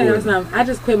Let me fuck tell you with something. I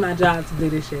just quit my job to do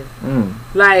this shit. Mm.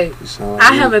 Like, You sound like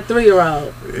I me. have a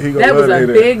 3-year-old. He gonna That was love a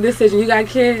that. big decision. You got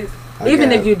kids? I Even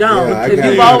got- if you don't, yeah, I if got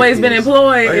you've kids. always been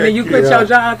employed I and then you got quit kids. your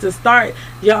job to start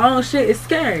your own shit, it's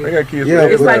scary. They got kids. Yeah,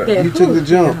 with It's but like that. you took the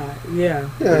jump. Yeah.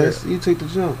 Yeah, you took the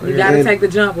jump. You gotta And take the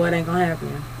jump or it ain't gonna happen.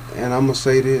 And I'm gonna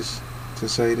say this to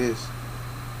say this.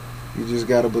 You just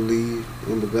gotta believe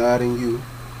in the God in you.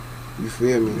 You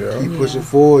feel me? Yeah. Keep pushing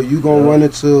forward. You gonna run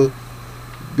into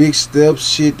big steps,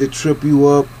 shit that trip you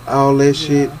up, all that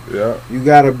shit. Yeah. You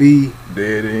gotta be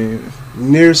Dead ends.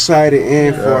 nearsighted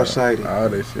and Yeah. farsighted. All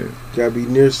that shit. Gotta be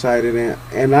nearsighted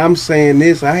and I'm saying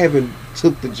this. I haven't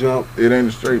took the jump, It ain't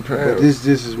a straight path. but this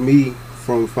is me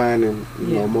from finding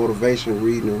Yeah. motivation,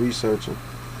 reading and researching.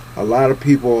 A lot of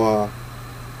people are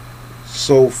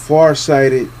so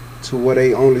farsighted to where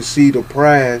they only see the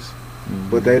prize,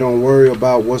 but they don't worry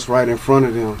about what's right in front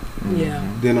of them. Yeah.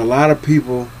 Then a lot of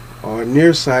people are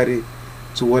nearsighted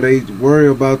to where they worry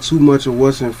about too much of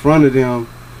what's in front of them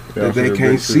that they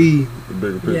can't see the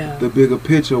bigger picture. Yeah. the bigger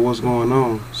picture of what's going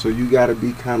on. So you got to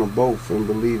be kind of both and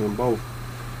believe in both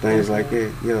things like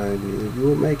that. Yeah, and you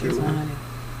will make it, That's man. 100.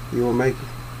 You will make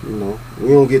it. You know, we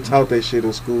don't get taught that shit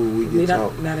in school. We We get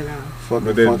don't, taught not at all. fucking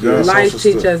But that funky jump- ass Life social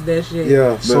teach stuff. us that shit.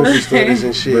 Yeah, social studies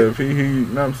and But shit. if he hear you,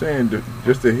 know what I'm saying,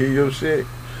 just to hear your shit,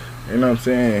 you know what I'm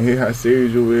saying, hear how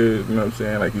serious you is, you know what I'm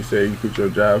saying, like you said, you quit your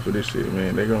job for this shit,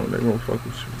 man, they gonna fuck with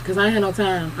you. Because I ain't had no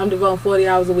time. I'm devoting 40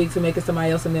 hours a week to making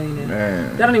somebody else a millionaire.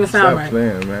 Man. That don't even sound stop right.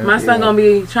 Playing, man. My son Yeah. gonna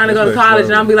be trying to go to That's college,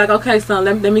 and right. I'll be like, okay, son,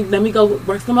 let me go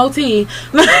work some OT.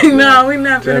 Like, no, we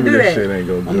not Tell gonna me do this that. shit ain't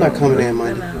gonna I'm not coming man. in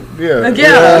Monday. Yeah.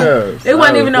 Yeah. It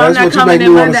wasn't even though I'm That's not what you coming make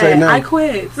in me wanna Monday. say now. I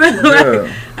quit.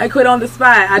 Yeah. I quit on the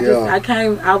spot.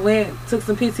 Yeah. I went, took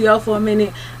some PTO for a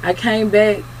minute. I came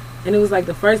back, and it was like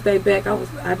the first day back.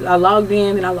 I logged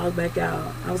in and I logged back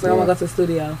out. I was like, I want to go to the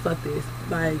studio. Fuck this.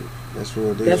 Like, That's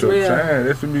real deal. That's Your real. time,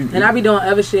 that's to be, and I be doing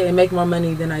other shit and make more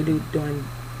money than I do doing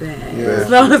that. Yeah.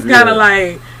 So it's kind of Yeah.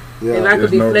 like, Yeah. if I could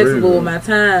There's be no flexible reason. with my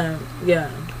time, yeah.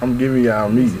 I'm giving y'all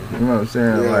me. You know what I'm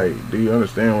saying? Yeah. Like, do you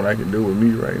understand what I can do with me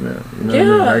right now? You know what I mean?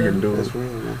 Yeah. I can do. That's real,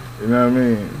 man. You know what I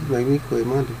mean? You make me quit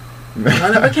Monday. One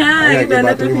of a I kind. gotta You get better about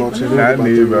let 3 them more people children. know. I about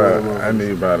need three more about tomorrow. I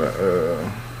need about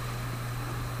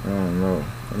I don't know.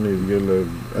 I need to get a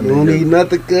little. You don't need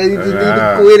nothing, cuz you just need to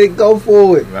Nah. quit and go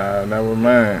for it. Nah, not with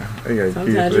mine. They got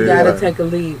Sometimes kids you for gotta everybody. take a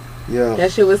leap. Yeah.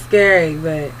 That shit was scary,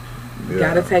 but you Yeah.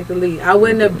 gotta take the leap. I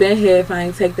wouldn't have been here if I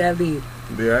ain't take that leap.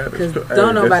 Yeah, Because that's-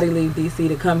 don't hey, nobody leave DC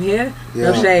to come here.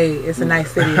 No Yeah. shade. It's a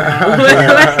nice city. Y'all.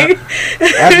 I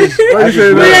just, Why I you just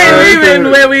say we that? realized- ain't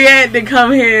leaving where we at to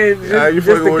come here just, Yeah, you just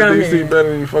fucking to with come DC here. better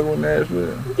than you fucking with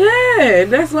Nashville. Yeah,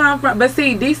 that's where I'm from. But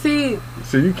see, DC,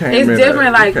 See, you came it's in different.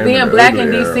 you Like came being in the black in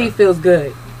ugly DC era. feels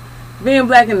good. Being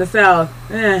black in the South,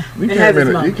 You it came has its in.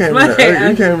 You moments. came in. Like,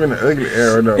 You came in the ugly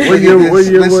era though. What What year? year- What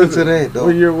year listen was to it? that, though.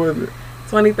 What year was it?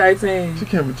 2013. She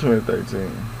came in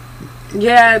 2013.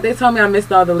 Yeah, they told me I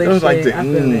missed all the lit It was shit. like the I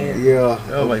feel end. that. Yeah.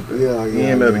 That was like the yeah,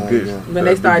 end of the good. yeah. When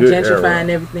they the start good gentrifying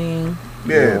era. everything.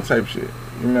 Yeah, Yeah. type shit.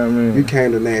 You know what I mean? You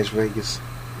came to Nash Vegas.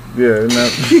 Yeah, you know.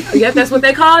 Yeah, that's what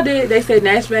they called it. They said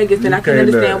Nash Vegas, and You I couldn't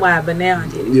came to- understand why, but now I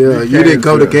get it. Yeah, You you didn't came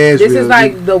go to to- Cashville. This is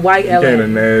like the white You came to LA.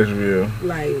 Nashville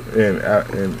Like, and out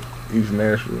in East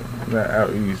Nashville, not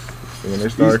out east. When they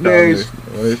started East calling Nash. it,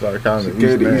 when they started calling it Okay,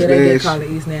 East the yeah, East Nashville. they did Nash. call it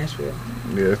East Nashville.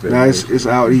 Yeah, it's that Now it's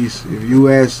out east.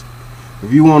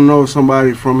 If you want to know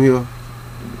somebody from here,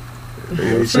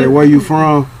 they say where you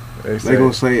from. They They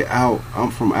gonna say out.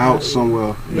 I'm from out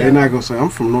somewhere. Yeah. They're not gonna say I'm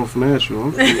from North Nashville.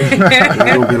 They're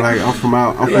gonna be like I'm from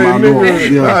out. I'm from out nigga,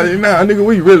 north. Yeah. nah, nigga,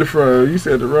 where you really from? You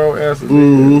said the wrong answer.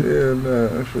 Mhm. Nigga.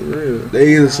 Yeah, nah, for real.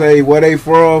 They either say where they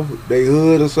from, they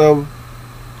hood or something,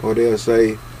 or they'll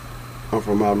say I'm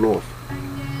from out north,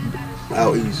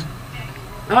 out east.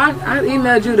 Oh, I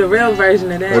emailed you the real version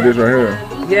of that. Oh, this right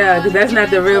here. Yeah, because that's not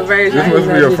the real version. This I must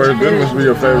be emailed your you first. the- This must be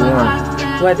your favorite one.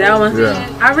 What, that one?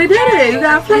 Yeah. I redid it. You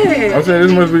gotta play I'm it. saying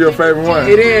this must be your favorite one.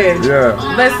 It is. Yeah.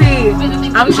 But see,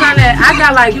 I'm trying to, I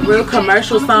got like real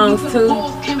commercial songs too.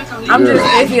 I'm just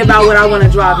iffy about what I want to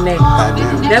drop next.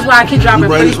 That's why I keep dropping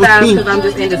freestyles, because I'm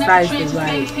just indecisive.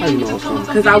 Like, How you know something?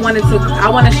 because I want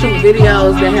to shoot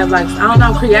videos that have like, I don't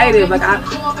know, creative. Like,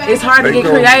 it's hard to They get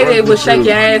go creative with perfect shake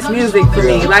your ass music for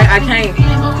me. Like, I can't.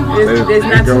 There's They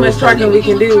not too go much twerking we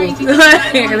can do.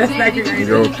 And it's like, You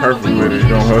go perfect with it. You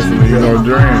gonna hustle and you gonna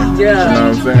dream. Yeah. You know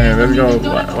what I'm saying? Let's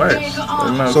go. What?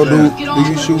 You know what So I'm do saying?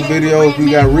 you shoot videos?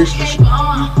 We got rich.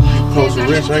 You close to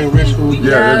rich, ain't rich who?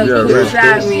 Yeah, Who Rich.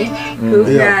 shot me? Who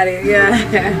Yeah. got it?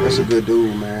 Yeah. That's a good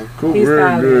dude, man. Cool, He's real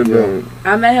solid. good Yeah. though.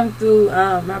 I met him through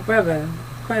my brother,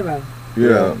 Quavo. Yeah.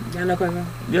 Y'all know Quavo?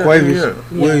 Yeah. Quavies.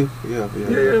 Yeah. William. Yeah,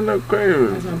 Yeah, no That's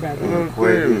Quavers. my brother. No Quavies.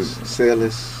 Quavers.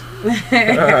 Celis.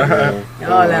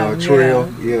 All of them, Trail.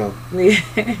 Yeah.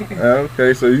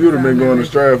 Okay, so you would have been going to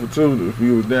Stratford for two if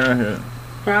you was down here.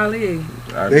 Probably. They-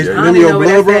 I Yeah. don't Them even your know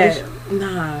where blood that's at.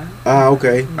 Nah. Ah,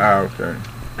 okay. Ah, okay.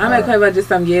 I met Quavo just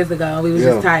some years ago. We was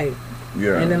Yeah. just tight.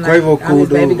 Yeah. And then Quavo I'm cool his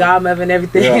baby dude. godmother and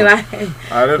everything. Yeah. Like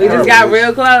That's we just dope. got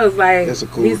real close. Like That's a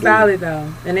cool he's dude. solid though.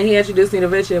 And then he introduced me to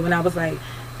Richard when I was like,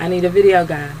 I need a video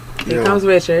guy. Here Yeah. comes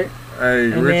Richard.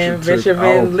 Hey, And Richard then Richard took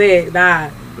been off. lit. Nah.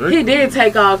 He Richard- did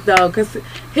take off though, cause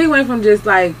he went from just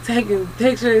like taking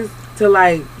pictures to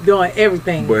like doing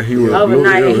everything. But he was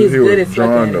Overnight, and he's he good was as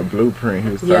drawing fuck the blueprint.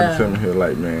 He was Yeah. talking to me. He was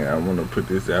like, man, I want to put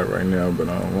this out right now, but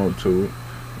I don't want to.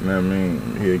 You know what I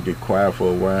mean? He'll get quiet for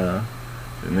a while.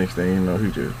 The next thing you know, he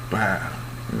just bow.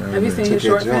 You know what Have I you mean? seen Took his that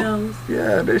short jump. films?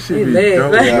 Yeah, that He shit be lit.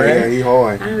 dope, Yeah, Yeah, man. he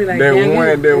hard. I be like, That damn,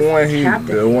 one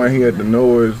captain. the one he had the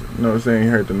noise, you know what I'm saying? He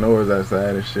heard the noise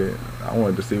outside and shit. I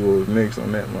wanted to see what was next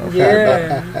on that motherfucker.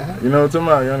 Yeah. You know what I'm talking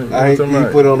about? You know what I I'm ain't- talking he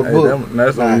about? put it on the book.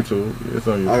 That's on Nah. YouTube. It's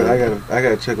on YouTube. I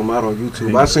gotta check him out on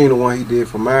YouTube. I seen the one he did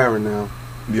for Myron now.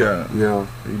 Yeah, Yeah,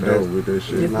 he dope with that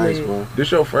shit. It's nice lit. one. This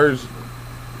your first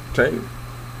tape,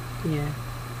 Yeah.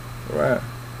 right?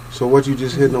 So what you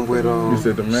just hitting them with You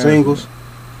said the man. singles?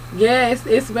 Yeah,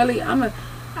 it's really I'm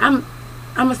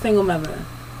a single mother.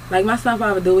 Like my son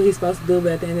probably do what he's supposed to do,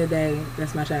 but at the end of the day,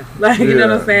 that's my child. Like you know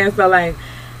what Yeah. I'm saying? So like,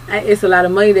 it's a lot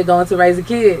of money that go into raising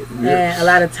kids, Yes. and a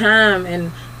lot of time.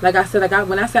 And like I said,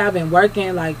 when I say I've been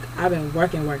working, like I've been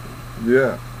working.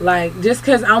 Yeah, Like just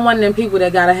because I'm one of them people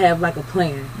that gotta have like a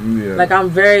plan. yeah. Like I'm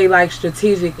very like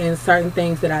strategic in certain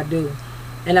things that I do.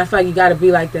 And I feel like you got to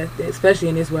be like that, especially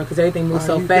in this world, because everything moves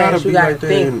so You fast. gotta You be got to like that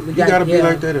think. in- You gotta be yeah.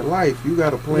 like that in life. You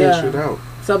gotta plan Yeah. shit out.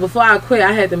 So before I quit,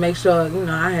 I had to make sure,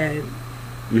 I had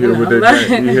you hit him with know, that. like-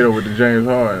 You hit him with the James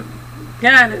Harden.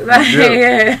 kind of like,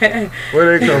 Yeah.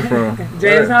 Where they come from?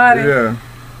 James Harden? Yeah.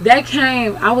 That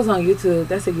came. I was on YouTube.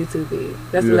 That's a YouTube beat.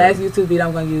 That's the Yeah. last YouTube beat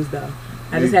I'm gonna use though.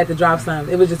 I just Yeah. had to drop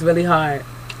something. It was just really hard.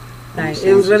 Like see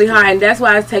it was what really you hard, and that's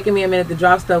why it's taking me a minute to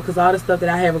drop stuff, because all the stuff that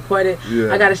I had recorded,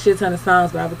 Yeah. I got a shit ton of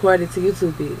songs, but I recorded to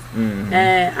YouTube beats. Mhm.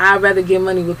 And I'd rather get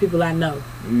money with people I know.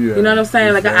 Yeah. You know what I'm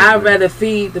saying? Like Exactly. I'd rather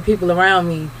feed the people around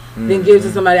me than Mhm. give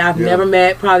to somebody I've Yeah. never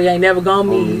met, probably ain't never gonna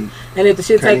meet. Only And if the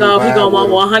shit can't take off, he vibe gonna want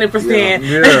with 100%.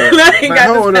 Yeah. Like, Man, got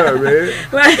to hold stop. up, man.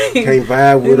 Like, can't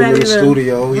vibe with him in the Not even-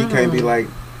 studio. He can't be like,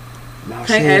 nah, Can't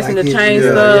say it ask him to this. change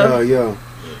yeah, stuff. Yeah.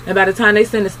 and by the time they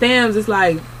send the stems, it's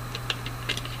like,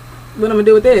 what I'm gonna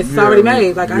do with this? It's Yeah, already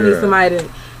made. Like I need yeah. somebody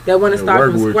that want to And start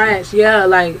work from with scratch. Yeah,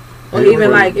 like or Yeah, even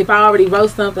work. like if I already wrote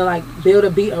something, like build a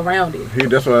beat around it.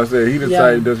 That's what I said. He the Yeah.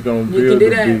 type that's gonna You build can do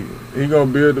the that. beat. He gonna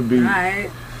build the beat. All right,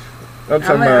 I'm I'm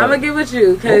talking gonna about. get with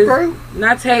you because Okay.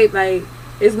 not tape like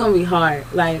it's gonna be hard.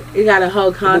 Like it got a whole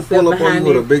I'm gonna concept pull up on you behind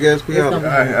with a it. big ass It's gonna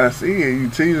piano. I see it. You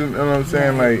teasing. You know what I'm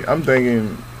saying? Right. Like I'm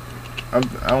thinking. I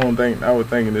was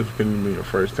thinking this couldn't be your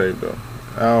first tape though.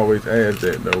 I always ask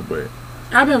that though, but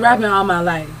I've been rapping all my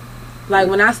life. Like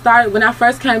when I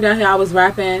first came down here, I was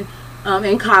rapping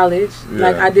in college.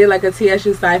 Like Yeah. I did like a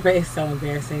TSU cipher. It's so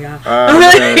embarrassing, y'all.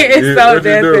 man, It's yeah, so what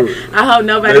you embarrassing. do? I hope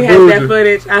nobody They has booed that you.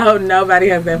 footage. I hope nobody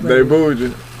has that They footage. booed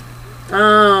you.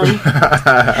 Kinda.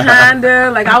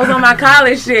 Like I was on my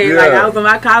college shit. Like Yeah. I was on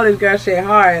my college girl shit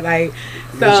hard. Like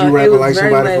so Was you it rapping was like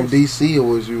very somebody from much- DC or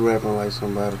was you rapping like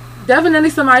somebody? Definitely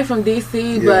somebody from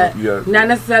DC, Yeah. but Yeah. not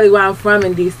necessarily where I'm from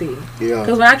in DC. Yeah.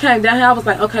 Because when I came down here, I was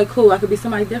like, okay, cool. I could be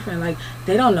somebody different. Like,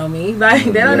 they don't know me. Like,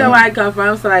 they don't know where I come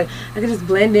from. So, like, I can just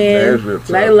blend in, That's real tough.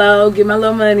 lay low, get my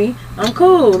little money. I'm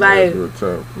cool. Like, That's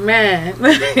real tough. man,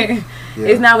 Yeah.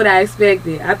 it's not what I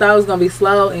expected. I thought it was going to be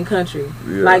slow and country.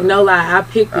 Yeah. Like, no lie. I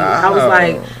picked it. I was Oh.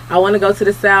 like, I want to go to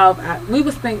the South. We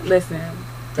was listen,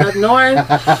 up north,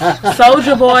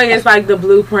 Soldier Boy is like the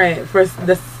blueprint for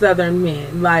the Southern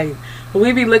men. Like,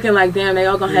 we be looking like, damn, they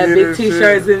all gonna have Yeah, big that's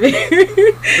t-shirts it. and big,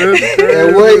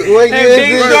 And what and year big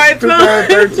is shorts this? on.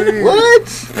 2013. What?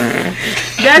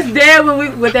 That's dead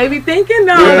what they be thinking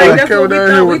though. Yeah, Like that's coming what we down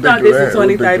thought. here We with the thought this was with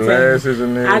the 2013. glasses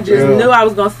and I just everything. knew I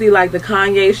was gonna see like the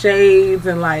Kanye shades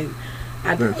and like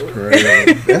That's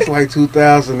crazy. That's like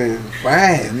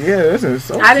 2005. Yeah, that's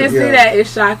insulting. I didn't Yeah. see that. It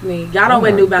shocked me. Y'all don't Oh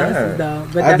wear my New Balances God. though,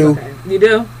 but I that's do. okay. You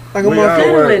do? Like a We I all don't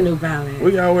motherfucker. wear- wear New Balance.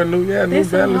 We all wear new They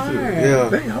so balances. hard. Yeah.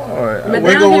 They hard. But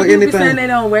we down go here with people be anything. saying they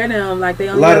don't wear them. Like they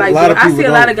only Lot- wear like lot of I see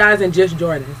people a lot don't. of guys in just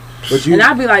Jordans. But you, And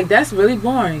I'd be like, that's really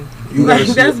boring. You Like gotta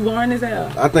see that's it. boring as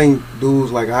hell. I think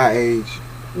dudes like our age,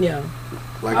 Yeah.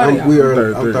 like Oh,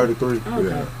 yeah. I'm 33.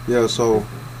 Okay. Yeah, so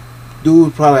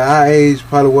dudes probably our age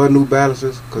probably wear New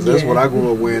Balances because that's Yeah. what I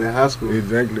grew up wearing in high school.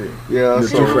 Exactly. Yeah, You're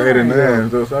so 2 for 89, yeah.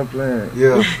 so stop playing.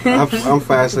 Yeah, I'm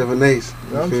 5'7" 8".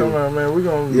 I'm talking about, man, we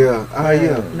gonna. Yeah,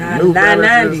 Nah, New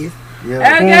 990s.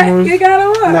 Yeah. You got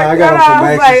on. No, I got them from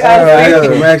I was Maxxis. like, I got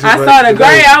some Maxxis I right saw the today.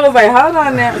 gray. I was like, hold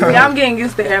on now. See, I'm getting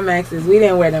used to Air Maxes. We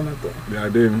didn't wear them up there. Yeah, I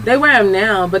didn't. They wear them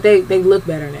now, but they look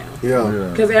better now. Yeah.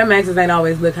 Because Air Maxes ain't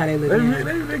always look how they look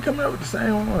now. They come out with the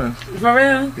same ones. For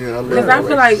real? Yeah, I Because I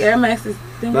feel like Air Maxes.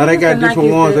 Now they got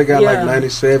different ones. They got yeah. like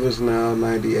 97s now,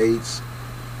 98s.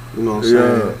 You know what I'm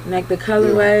saying? Like the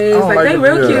colorways. I don't Like like they them,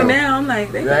 real yeah. cute now. I'm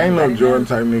like, they Yeah, I ain't no got Jordan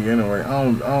type nigga anyway. I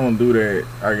don't do that.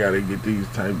 I gotta get these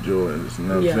type Jordans. You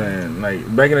know what I'm saying?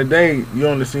 Like back in the day, you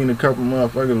only seen a couple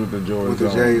motherfuckers with the Jordans With the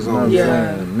J's You know on. what I'm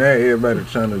Yeah. saying? Now everybody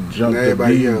trying to jump the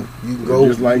Everybody, beat. yeah, you can go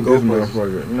just like go this places.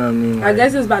 motherfucker. You know what I mean? I Like,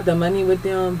 guess it's about the money with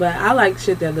them, but I like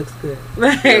shit that looks good.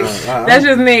 Like, Yeah, that's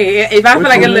just me. If I feel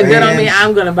like it look good on me, Vans.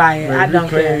 I'm gonna buy it. man, I you don't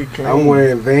care. clean. I'm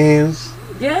wearing Vans,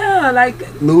 Yeah,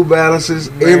 like New Balances,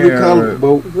 every Man, color.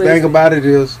 But thing about it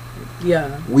is,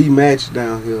 yeah, we match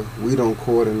down here. We don't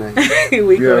coordinate.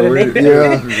 we coordinate.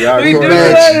 Y'all We do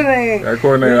match. coordinate. Y'all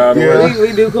coordinate all the Yeah. way.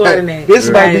 We do coordinate. This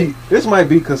Right. this might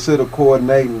be considered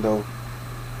coordinating though,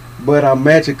 but I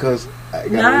match it because I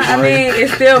got Nah, on I gray. mean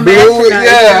it's still blue. matching. though. It's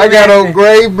Yeah, still I got on matching.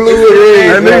 gray, blue,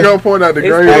 That and nigga red. gonna point out the It's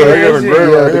gray. still Right here, the matching. gray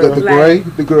Yeah, right the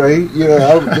here. the gray.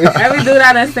 Yeah, Every dude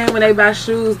I done seen when they buy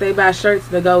shoes, they buy shirts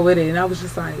to go with it, and I was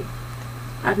just like,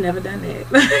 I've never done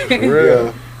that. Real.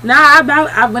 yeah.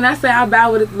 Nah, when I say I buy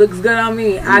what it looks good on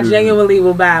me, I genuinely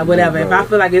will buy whatever. If I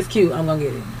feel like it's cute, I'm gonna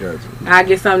get it. Gotcha. I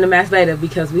get something to match later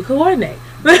because we coordinate.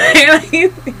 I'm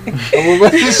gonna buy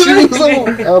the shoes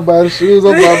on. I'll buy the shoes.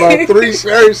 I'll buy about 3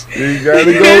 shirts. You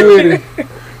gotta Go with it.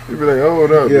 You be like,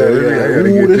 hold up, Yeah, man. yeah. I gotta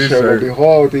Ooh, get this this shirt shirt. gonna be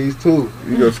hard with these too.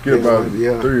 You gonna skip about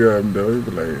Yeah. 3 of them though. You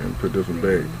be like, and put this one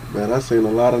back. Man, I seen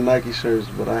a lot of Nike shirts,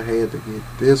 but I had to get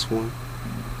this one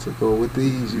to go with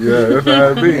these. Yeah, that's how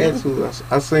it be. Had to.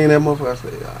 I seen that motherfucker. I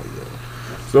said, oh,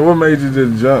 yeah. So what made you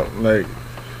just jump? Like,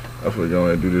 I feel like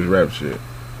going to do this rap shit.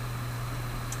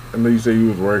 I know you say you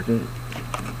was working.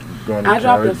 Going to I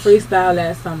dropped a college. freestyle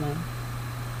last summer.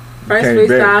 First Came freestyle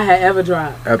back I had ever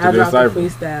dropped. after I the dropped cypher. a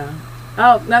freestyle.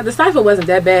 Oh no, the cipher wasn't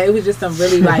that bad. It was just some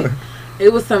really like,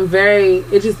 it was some very.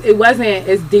 It wasn't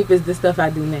as deep as the stuff I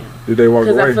do now. Did they walk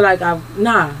Because away? I feel like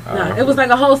nah. It was like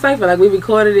a whole cipher. Like we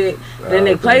recorded it, then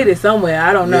they okay. played it somewhere.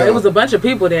 I don't know. Yeah. It was a bunch of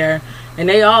people there, and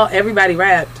everybody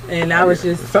rapped, and I was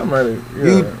just. Somebody, yeah.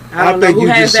 You- I don't know think who you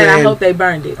has just that. I saying- hope they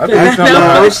burned it. I think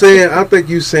it's something I think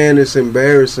you saying it's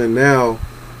embarrassing now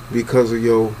because of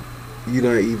you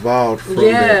done evolved from that.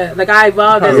 Yeah, like I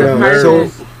evolved as a Yeah, person.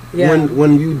 so Yeah,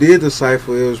 when you did the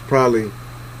cipher, it was probably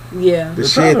yeah. the The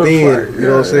shit title was then. fire. You know what I'm Yeah, you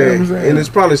know what saying? I'm saying? And it's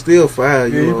probably still fire.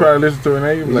 Yeah, You you know? probably listen to it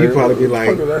and you be You like, probably be what the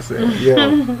like- fuck was I saying? Yeah.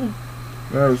 You know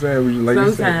what I'm saying? We just like you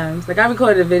said. Sometimes, like I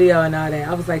recorded a video and all that.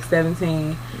 I was like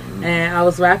 17, and I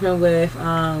was rapping with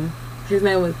his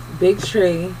name was Big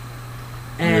Tree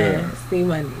and Yeah. C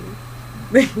Money.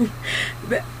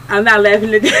 I'm not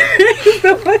laughing at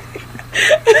that.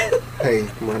 Hey,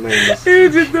 my name is It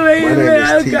was just the way my you name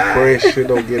said, is T God. Fresh. It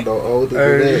don't get no older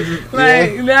than Hey, that.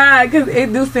 Like, Yeah. nah, because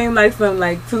it do seem like some,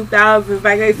 like, 2000s.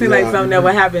 Like, it seemed like Yeah. something that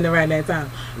would happen around that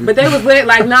time. But they was lit.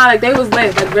 Like, nah, like, they was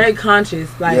lit. Like, very conscious.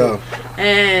 Like, Yeah.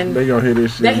 and They gonna hear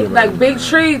this shit. they, be like, Big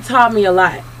Tree taught me a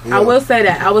lot. Yeah. I will say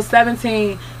that. I was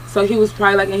 17, so he was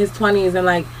probably, like, in his 20s. And,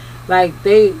 like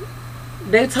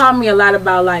they taught me a lot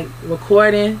about, like,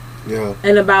 recording Yeah.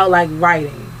 and about, like,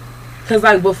 writing. Because,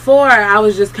 like, before, I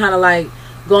was just kind of, like,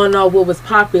 going on what was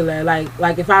popular. Like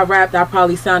if I rapped, I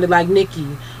probably sounded like Nicki,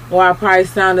 or I probably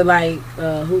sounded like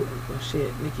who? Oh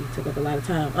shit, Nicki took up a lot of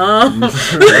time. Nicki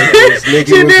She was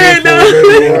did, there though.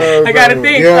 for a I gotta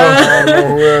think.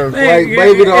 Yeah. Like,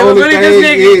 baby, the it was only really thing just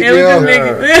Nicki. It was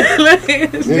yeah.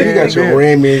 just Nicki. Yeah, you got your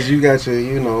Grammys, you got your,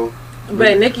 you know.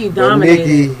 But Nicki But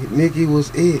dominated. Nicki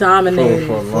was it. Dominated.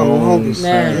 For a For the long longest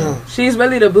Man, time. Yeah. she's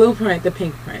really the blueprint, the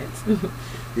Pink Prince.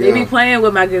 They be playing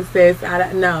with my good sis. I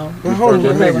don't know. But hold on,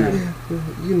 Can't play with man. her.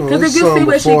 You know, Because it's if you see something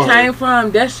where she before her. came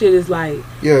from, that shit is like,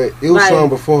 Yeah, it was like- something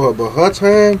before her, but her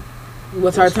time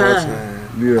what's her was time?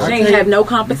 Yeah. She I ain't can't- have no You can't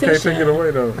competition. take it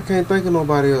away though. I can't think of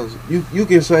nobody else. You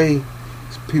can say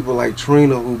people like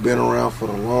Trina who been around for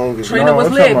the longest. Trina No, was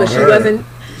I'm lit, talking but about she her. wasn't.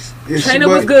 Yeah, she- Trina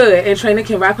was good, and Trina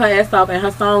can rap her ass off, and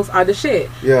her songs are the shit.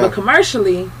 Yeah. But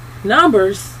commercially,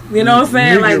 numbers, you know what I'm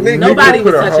saying? Like Nigga nobody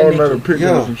was put a whole touching nother Nicki. picture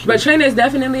Yeah. of some shit. But Trina is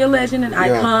definitely a legend, an Yeah.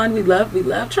 icon. We love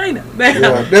Trina.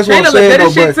 Yeah, that's Trina what I'm look saying good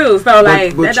as though. shit too. So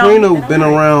like, But that don't- Trina that don't been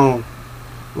matter. around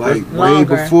like way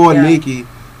Longer, before yeah. Nicki.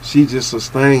 She just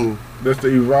sustained That's the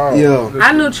evolve. Yeah. That's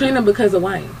I knew Trina because of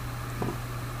Wayne.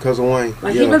 because of Wayne.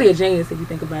 Like yeah. he really a genius if you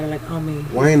think about it. Like on me,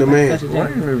 Wayne the Like, man. such a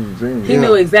genius. Wayne is a genius. He Yeah.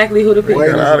 knew exactly who to pick. He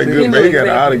got all the He good, knew he got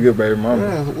all the exactly. good baby mama.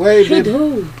 Yeah, Wayne He did.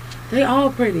 do. They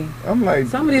all pretty. I'm like,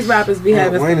 Some of these rappers be Yeah,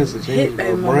 having Wayne is some a hit genius, baby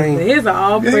bro. moments. Wayne- But his are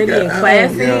all Yeah, pretty got- and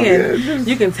classy, yeah, and just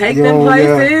you can take Yo, them yeah.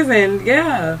 places, and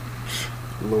yeah.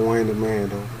 Lil Wayne the man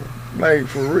though. like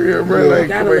for real, bro. Yeah. Like,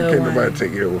 Gotta wait, love can't nobody Wayne.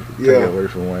 take Yeah. it away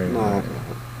from Wayne. Nah, man.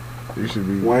 You should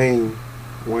be. Wayne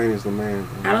is the man.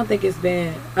 I don't think it's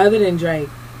been other than Drake,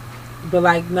 but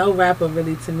like no rapper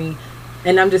really to me.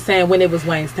 And I'm just saying when it was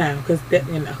Wayne's time, because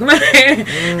you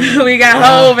know we got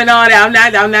Hove and all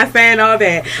that. I'm not saying all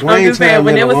that. I'm Wayne's just saying time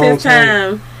when been it a was his long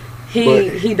time. time,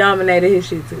 But- he dominated his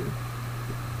shit too.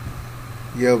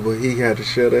 Yeah, but he had to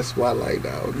share that spotlight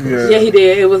now. Yeah. Yeah, he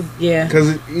did. It was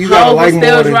Because you gotta Hove like was more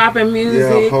still than dropping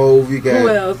music. yeah. Hove, you got Who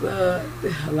else? A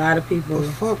lot of people.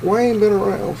 Well, fuck, Wayne been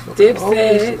around for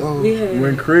Dipset. almost, We had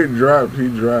When Crit dropped, he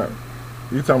dropped.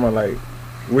 You talking about like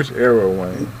which era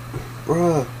Wayne?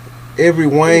 bruh. Every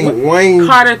Wayne.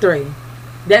 Carter 3.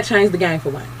 That changed the game for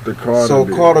Wayne. The Carter. So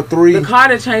did. Carter 3. The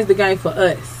Carter changed the game for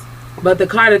us, but the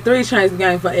Carter 3 changed the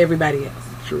game for everybody else.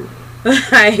 True.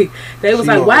 Like they was She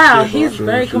like, know "Wow, her shit, bro. he's She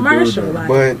very do commercial." that. Like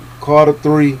But Carter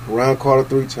 3, around Carter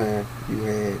 3 time, you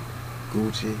had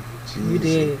Gucci. you Jeezy.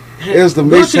 did. It was the Gucci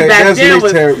mixtape. back That's then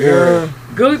was mixtape era.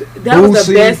 good. That was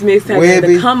the Boosie, best mixtape.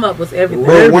 Webby. The come up was everything.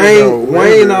 But Webby,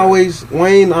 Wayne though,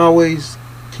 Wayne always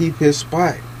keep his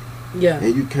spot, Yeah.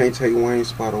 and you can't take Wayne's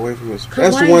spot away from his. 'Cause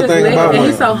That's the Wayne one just thing lit, about and Wayne.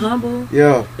 he's so humble.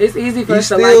 Yeah, It's easy for He us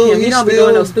to still- like him. He he don't be still-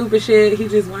 doing no stupid shit. He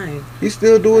just Wayne. he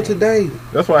still do it today.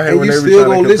 That's why I hate And when you they be still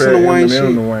trying gonna to listen compare to Wayne Eminem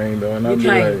shit. to Wayne though, and You I'm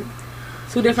just can't. like,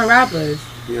 Two different rappers.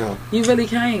 Yeah, You really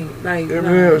can't. Like no.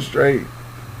 Eminem straight.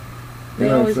 They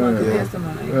You know always what want I'm to saying? compare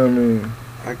somebody. You know what I mean?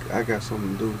 I got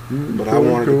something to do, You but I cool,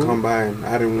 wanted cool. to come by and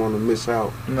I didn't want to miss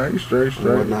out No, you straight,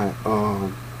 and whatnot.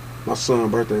 My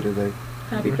son's birthday today,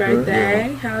 Happy Okay.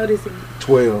 birthday. How old is he?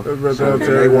 12. That's what So I'll tell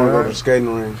they you, want to go to man. the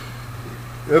skating ring.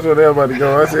 That's what everybody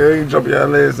go. I said, hey, jump your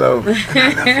legs off.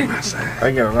 Outside.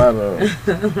 I got a lot of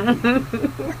them.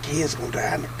 My kids gonna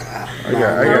die in the car. I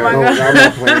got- Oh my I'm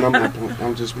not playing. I'm not playing.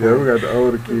 I'm just Yeah, playing. we got the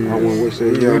older kids. I wouldn't wish that,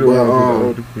 We yeah, the but, ones with the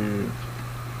older kids.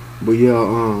 But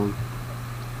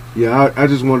yeah, I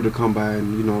just wanted to come by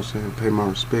and, you know what I'm saying, pay my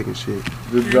respect and shit.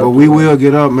 Just But drop we the- will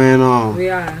get up, man. We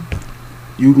are.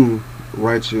 You can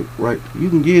you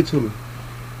can give it to me.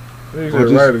 They Or just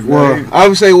just- write it well, down. I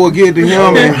would say, well, get it to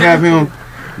him and have him.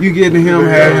 You get it to him,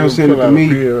 have him send it Pull to out a me.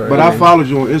 pill, But right? I followed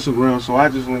you on Instagram, so I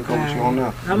just link up with you on there.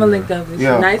 I'm gonna link up with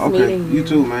Yeah, you. Nice okay. meeting you. You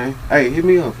too, man. Hey, hit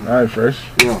me up. All right, fresh.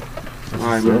 Yeah. All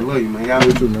right, man. Love you, man. Y'all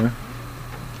You too, man.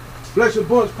 Bless your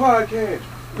Bunch podcast.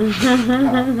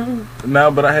 Nah,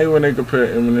 but I hate when they compare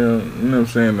Eminem, you know what I'm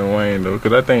saying, to Wayne, though.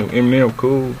 Because I think Eminem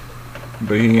cool,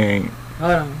 but he ain't.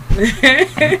 Hold on.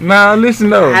 Nah, listen,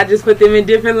 though. I just put them in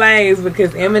different lanes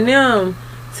because Eminem,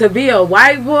 to be a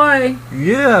white boy,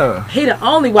 Yeah. he the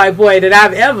only white boy that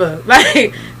I've ever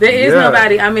like. There is Yeah.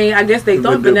 nobody. I mean, I guess they But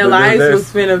thought the- Vanilla but Ice that's- was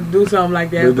finna do something like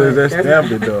that. But there's that that's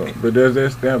stamp it, not- though. But there's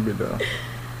that stamp it, though.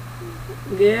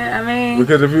 Yeah, I mean,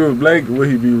 Because if he was black, would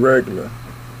he be regular?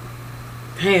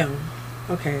 damn.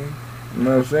 Okay. You know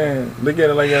what I'm saying? Look at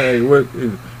it like, hey, what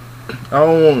is... I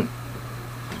don't want...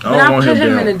 But I put him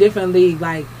down. in a different league.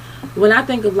 Like when I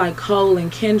think of like Cole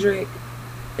and Kendrick,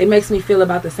 it makes me feel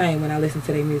about the same when I listen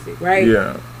to their music, right?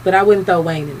 Yeah. But I wouldn't throw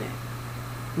Wayne in that.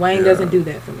 Wayne Yeah. doesn't do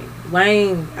that for me.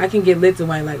 Wayne, I can get lit to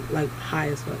Wayne like high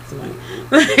as fuck to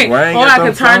Wayne. Wayne Or got I them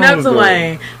can turn up songs, to though.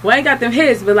 Wayne. Wayne got them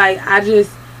hits, but like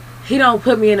he don't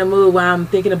put me in a mood where I'm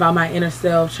thinking about my inner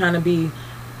self, trying to be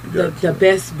the Gotcha.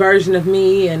 best version of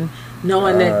me and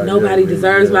knowing that Ah, nobody yeah,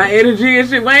 deserves yeah. my energy and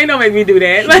shit. Wayne don't make me do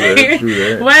that. True that, true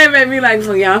that. Wayne make me like,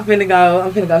 well, yeah, I'm finna go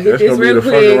hit That's this gonna be real the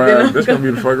fuck quick. then around. I'm That's gonna-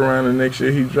 gonna be the fuck around the next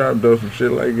shit he dropped though, some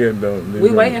shit like that though. We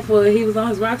waiting for it. He was on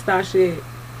his rockstar shit.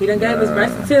 He done gave us Nah.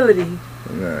 versatility.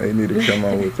 Nah, he need to come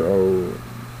out with the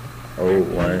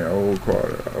old Wayne, old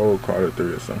Carter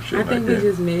 3 or some shit I like think we that.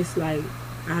 just miss like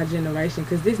our generation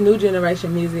because this new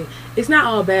generation music, it's not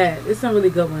all bad. It's some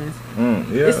really good ones.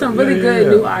 Yeah, It's some really yeah, good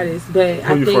yeah. new artists, but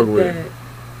Who I you think fuck with?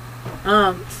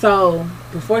 that so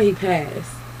before he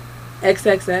passed,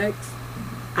 XXX,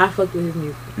 I fucked with his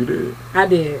music. You did. I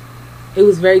did. It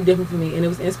was very different for me, and it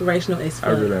was inspirational as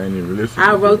I fuck. really ain't even listened.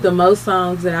 I to wrote it. the most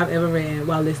songs that I've ever written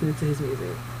while listening to his music.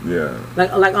 Yeah.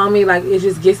 Like on me, like it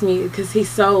just gets me because he's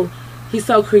so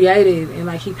creative and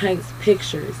like he paints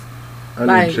pictures. I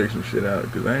Like- need to check some shit out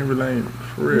because I ain't really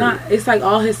for real. Not, it's like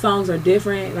all his songs are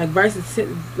different. Like versus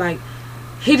like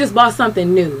he just bought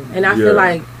something new, and I Yeah. feel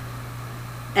like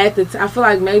I feel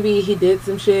like maybe he did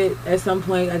some shit at some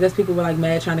point. I guess people were like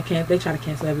mad trying to cancel. They try to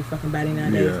cancel every fucking body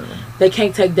nowadays. Yeah. They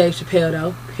can't take Dave Chappelle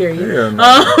though. Period. Yeah,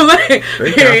 no. Like,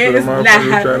 They period. canceled It's the not motherfucker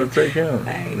trying happening. to take him.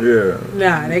 Like,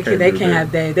 Yeah. Nah, they do can't that.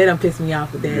 have Dave. They done piss me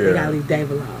off with that. They Yeah. gotta leave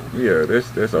Dave alone. Yeah,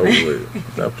 that's over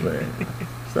with. Stop playing.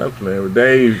 Stop playing with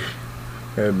Dave.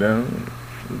 Had them.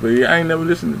 But yeah, I ain't never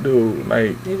listened to dude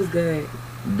like He was good.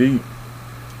 deep.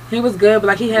 He was good, but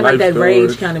like he had like Life that stories.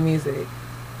 rage kind of music.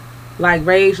 Like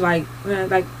rage, like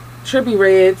Trippie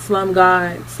Redd, Slump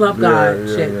God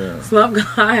shit. Yeah. Slump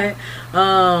God.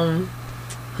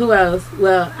 Who else?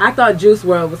 Well, I thought Juice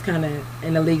WRLD was kind of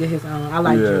in a league of his own. I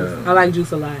like Juice. I like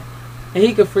Juice a lot, and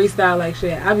he could freestyle like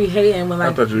shit. I be hating when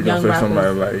like I thought you were young gonna say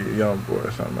rappers. somebody like Young Boy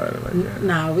or somebody like that.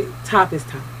 Nah, Top is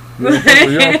Top. You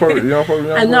don't fuck with Young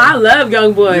Boy? I know I love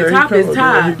Young Boy. Yeah, Top is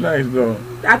Top. He's nice though.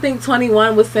 I think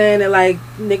 21 was saying that like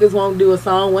niggas won't do a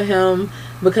song with him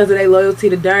because of their loyalty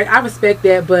to Dirk. I respect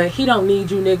that, but he don't need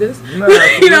you niggas. Nah,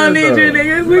 He don't need though. you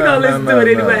niggas. We gonna listen to it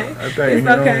anyway. I think It's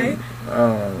okay.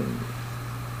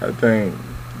 I think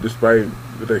despite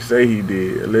what they say he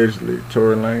did, allegedly,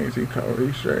 Tory Lanez,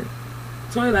 he's straight.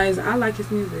 Tory Lanez, I like his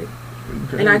music.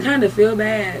 And I kind of feel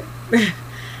bad.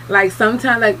 Like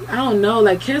sometimes, like I don't know,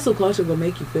 like cancel culture will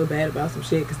make you feel bad about some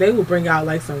shit because they will bring out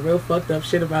like some real fucked up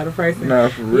shit about a person. Nah,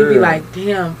 for real. You'd be like,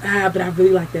 damn, but I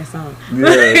really like that song.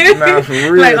 Yeah, nah, for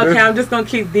real. Like, okay, I'm just gonna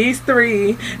keep these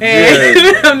three, and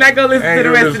Yeah. I'm not gonna listen to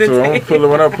the rest of the tape.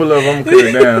 When I pull up, I'm gonna cut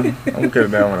it down. I'm gonna cut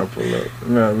it down when I pull up. You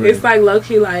know what I mean? It's like low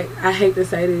key, like I hate to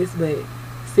say this, but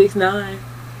 6ix9ine.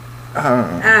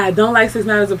 I don't like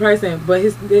 6ix9ine as a person, but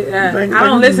I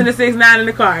don't listen to 6ix9ine in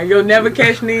the car. You'll never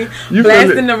catch me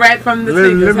blasting the rat from the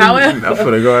speakers. However, I'm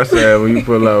finna go outside when you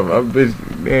pull up. I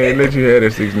bitch, man, let you have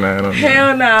that 6ix9ine on.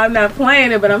 Hell no, I'm not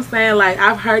playing it, but I'm saying like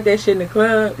I've heard that shit in the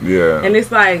club, Yeah. and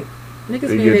it's like niggas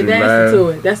They be get they you dancing to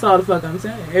live. it. That's all the fuck I'm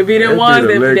saying. It be the It be ones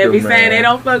the that liquor, be saying man. they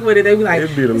don't fuck with it. They be like, It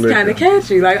be the it's liquor. kind of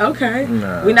catchy. Like okay,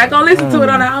 Nah. we not gonna listen to it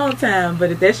on our own time,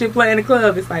 but if that shit play in the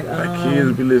club, it's like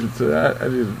kids be listening to it. I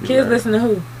just be kids like, listen to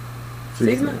who?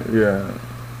 6ix9ine. Yeah.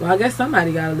 Well, I guess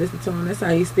somebody gotta listen to him. That's how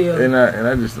he still. And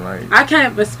I just like. I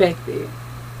can't respect it.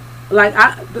 Like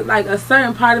a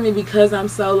certain part of me, because I'm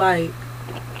so like,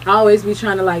 I always be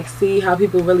trying to like see how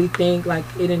people really think. Like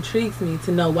it intrigues me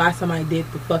to know why somebody did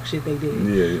the fuck shit they did.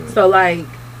 Yeah. So like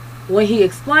when he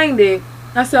explained it,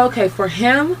 I said, okay, for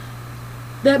him,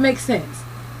 that makes sense.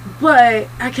 But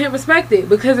I can't respect it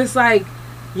because it's like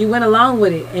you went along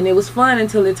with it and it was fun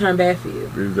until it turned bad for you.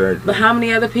 Exactly. But how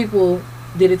many other people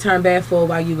did it turn bad for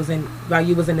while you was in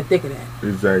the thick of that?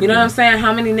 Exactly. You know what I'm saying?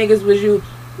 How many niggas was you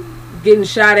getting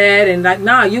shot at and like,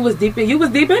 nah, you was deep in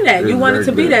that. You wanted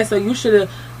to be Exactly. that, so you should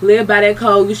have lived by that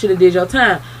code. You should have did your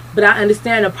time. But I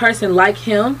understand a person like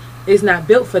him is not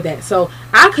built for that. So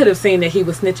I could have seen that he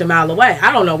was snitching a mile away.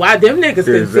 I don't know why them niggas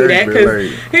couldn't see that, Exactly,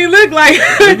 because like, he looked like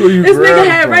who you this nigga grabbed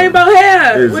had from. rainbow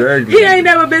hair. Exactly. He ain't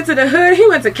never been to the hood. He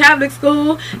went to Catholic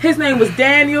school. His name was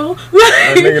Daniel.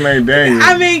 That nigga named Daniel.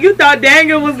 I mean, you thought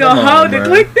Daniel was gonna Come on, hold the man.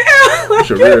 click down? Like, What's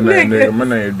your real them name, niggas. nigga? My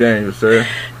name is Daniel, sir.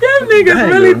 Them niggas Daniel.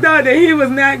 really thought that he was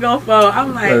not gonna fall.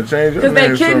 I'm like, Better change your because they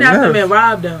name to kidnapped him something and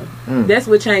robbed him. Mm. That's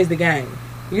what changed the game.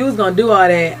 You was gonna do all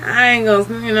that. I ain't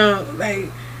gonna, like,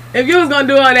 if you was gonna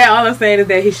do all that, all I'm saying is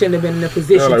that he shouldn't have been in a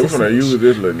position Yeah, like, to we're gonna use snitch.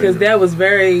 this little Because nigga. that was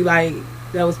very, like,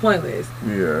 that was pointless.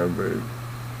 Yeah,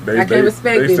 but I can't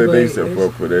respect they it, said but they said it's-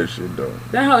 fuck for that shit though.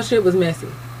 That whole shit was messy.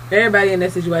 Everybody in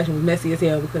that situation was messy as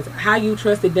hell, because how you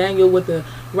trusted Daniel with the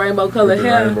rainbow colored With the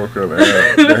hair, rainbow color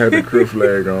hair. They had the crew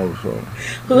flag on before.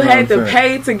 who You know had what to I'm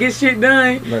pay to get shit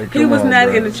done. Like, He come was on, not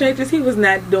bro. in the trenches. He was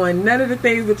not doing none of the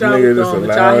things that y'all Nigga was just a doing,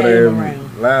 but y'all loud had him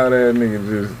around. ass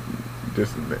nigga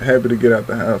just happy to get out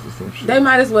the house or some shit. They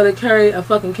might as well have carried a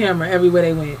fucking camera everywhere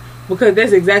they went, because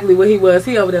that's exactly what he was.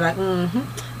 He over there like,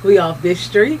 we off this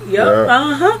street. Yup,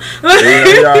 Yeah,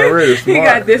 he already He smart,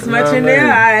 got this you much know in what I there.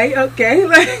 mean? All right, okay.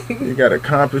 Like, He got a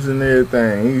compass and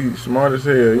everything. He's smart as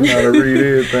hell. He know how to read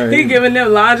everything. he giving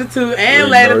them longitude and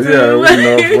You latitude. know, like,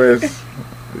 yeah,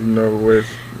 we northwest.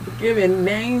 giving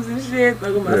names and shit.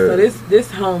 Talking about, Yeah. so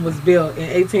this home was built in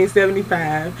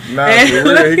 1875. Nah, And,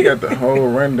 for real, he got the whole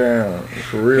rundown.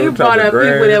 For real, he top brought of up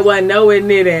grass. people that wasn't nowhere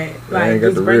near that. They Like, ain't got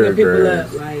just the bringing real people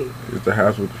grass. up. Like, It's the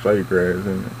house with the fake grass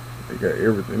in it. They got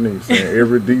everything. Nigga saying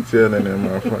every detail in that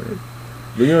motherfucker.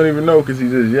 But you don't even know because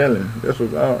he's just yelling. That's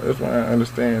why I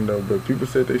understand though. But people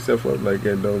set themselves up like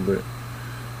that though. But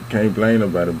you can't blame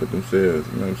nobody but themselves.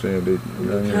 You know what I'm saying? They, you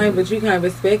know what I mean? but you can't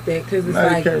respect that, because it's Nah, you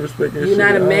like, can't respect that you're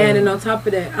not shit a at man, all. and on top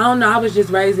of that, I don't know, I was just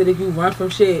raised that if you run from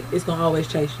shit, it's gonna always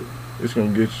chase you. It's gonna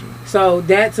get you. So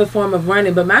that's a form of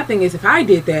running. But my thing is, if I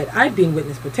did that, I'd be in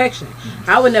witness protection.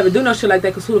 I would never do no shit like that,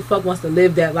 because who the fuck wants to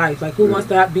live that life? Like, who wants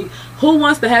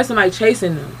to have somebody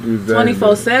chasing them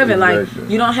 24/7? Like,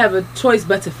 you don't have a choice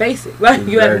but to face it. Like,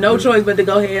 you have no choice but to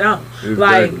go head on.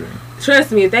 Like,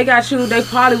 trust me, if they got you, they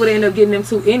probably would end up getting them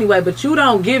too anyway. But you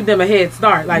don't give them a head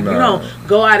start. Like, you don't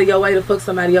go out of your way to fuck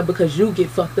somebody up because you get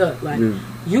fucked up. Like,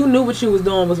 you knew what you was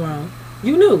doing was wrong.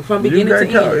 You knew from beginning to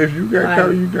end. If you got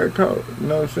caught, you got caught. You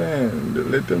know what I'm saying?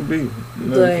 Let them be. You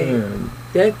know what I'm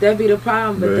saying? That be the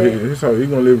problem. But so he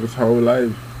gonna live his whole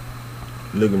life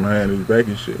looking behind his back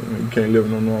and shit. You can't live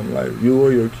no normal life. You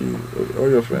or your kid or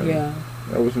your family. Yeah.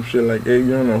 That was some shit like, hey, you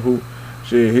don't know who.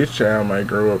 Shit, his child might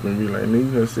grow up and be like, nigga,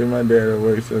 you gonna send my dad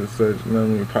away such and such. You know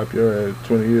what I mean? Pop your ass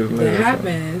 20 years later. It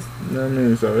happens. You know what I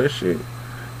mean? So that shit.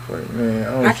 Like,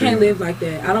 man, I can't live like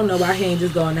that. I don't know why he ain't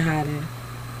just going to hiding.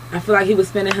 I feel like he was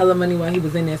spending hella money while he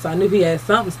was in there, so I knew he had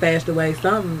something stashed away,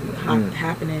 something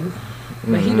happening.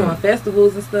 But he doing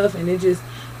festivals and stuff, and it just,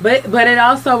 but it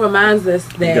also reminds us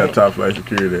that he got top flight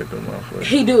security at the motherfucker.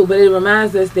 He do, but it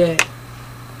reminds us that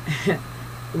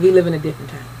we live in a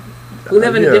different time. We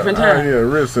live in a different time.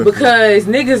 Because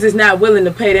niggas is not willing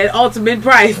to pay that ultimate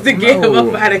price to get him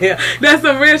up out of here. That's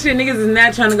some real shit. Niggas is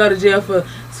not trying to go to jail for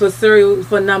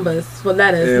numbers, for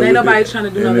letters. Yeah, ain't nobody trying to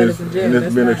do no letters in jail. And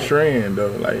it's been a trend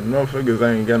though. Like, motherfuckers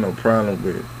ain't got no problem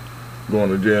with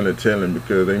going to jail and telling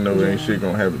because they know ain't shit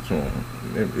gonna happen to them.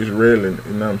 It's rare, you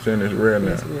know what I'm saying? It's rare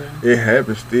now. It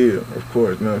happens still, of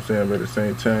course, you know what I'm saying? But at the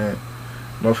same time,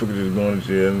 motherfuckers just going to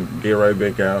jail and get right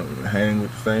back out and hang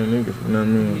with the same niggas, you know what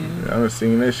I mean? Yeah. I done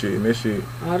seen that shit, and that shit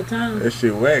all the time. That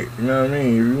shit whack, you know what I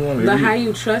mean? If you want, but how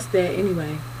you trust that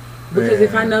anyway? Because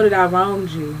if I know that I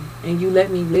wronged you and you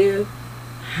let me live,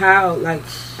 how, like,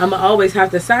 I'ma always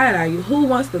have to side eye you. Who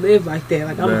wants to live like that?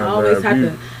 Like, I'ma always have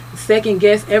to second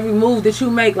guess every move that you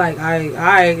make. Like, all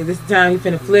right, this is the time you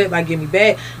finna flip, like, give me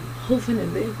back. Who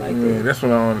finna live like that? That's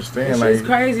what I don't understand. Like, it's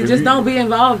crazy. Just don't be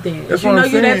involved in it. If you know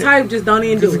you're that type, just don't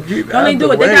even do it. Don't even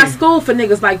do it. They got school for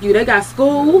niggas like you. They got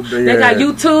school. They got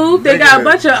YouTube. They got a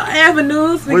bunch of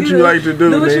avenues. What you like to do,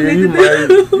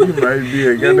 nigga? You might be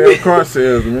a goddamn car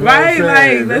salesman. Right?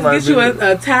 Like, let's get you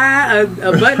a tie, a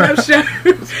button-up shirt,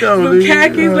 some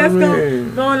khakis. Let's go.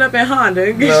 Going up in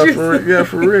Honda.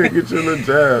 For real. Get you a little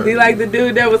job. Be like the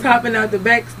dude that was hopping out the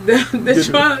back, the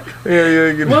trunk.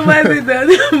 Yeah. What was it? The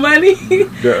money?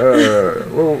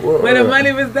 Where the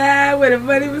money was there, where the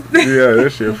money was there. Yeah, that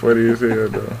shit funny as hell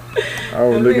though. I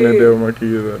was looking at that with my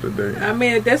kids the other day. I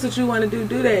mean, if that's what you want to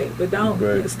do that. But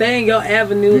don't stay in your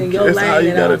avenue and your lane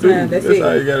at all times. That's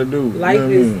how you gotta do.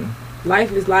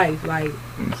 Life is life. Like,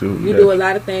 you do a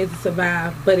lot of things to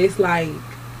survive, but it's like,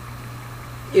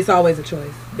 it's always a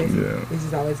choice. It's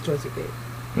just always a choice with it.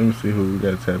 Let me see who we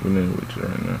got tapping in with you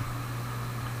right now.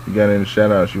 You got any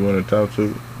shout outs you want to talk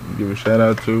to? Give a shout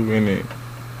out to any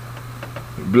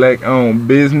black owned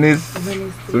business.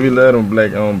 So we love them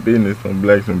black owned business on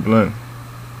Blacks and Blunt.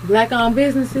 Black owned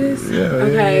businesses?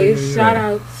 Okay, shout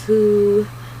out to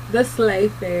the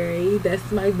Slave Fairy.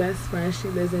 That's my best friend. She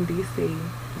lives in DC.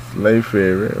 Slave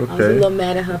Fairy, okay. I was a little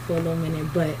mad at her for a little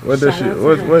minute, but what's the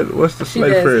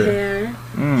Slave Fairy?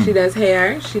 She does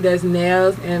hair, she does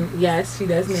nails, and yes, she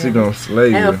does nails. She gonna slay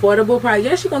you. At affordable price.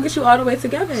 Yeah, she gonna get you all the way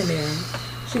together in there.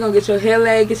 She gonna get your hair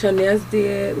laid, get your nails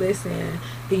did. Listen,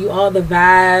 give you all the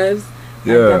vibes.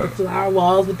 Yeah. Got the flower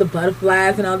walls with the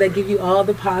butterflies and all that. Give you all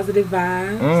the positive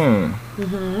vibes.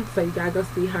 So you gotta go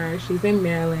see her. She's in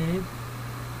Maryland.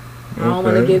 I don't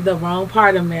want to give the wrong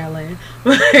part of Maryland.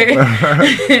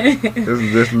 I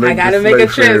gotta make a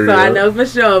trip, so I know for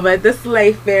sure. But the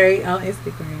Slave Fairy on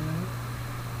Instagram.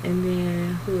 And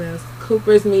then who else?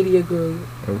 Cooper's Media Group.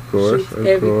 Of course, shoots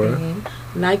everything.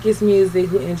 Nike's Music,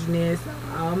 who engineers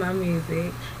all my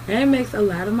music and makes a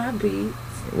lot of my beats.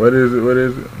 What is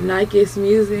it? Nike's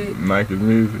Music.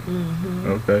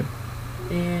 Okay.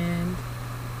 And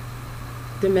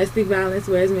Domestic Violence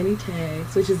Wears Many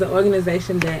Tags, which is an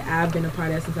organization that I've been a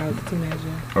part of since I was a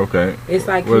teenager. Okay. It's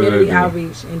like community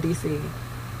outreach in DC.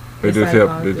 They just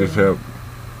help.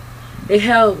 It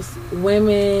helps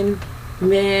women,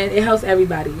 men. It helps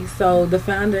everybody. So the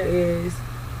founder is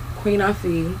Queen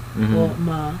Afi, or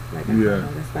Ma, like I know,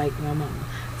 that's like my mama.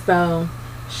 So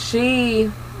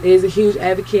she is a huge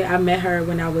advocate. I met her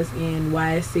when I was in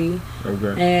YSC,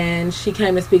 and she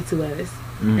came to speak to us.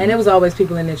 And there was always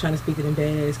people in there trying to speak to them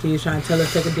badass kids, trying to tell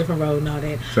us to take a different road and all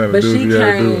that. But she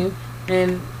came,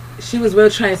 and she was real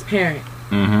transparent.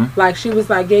 Like, she was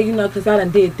like, yeah, you know, because I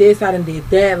done did this, I done did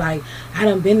that. Like, I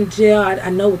done been to jail. I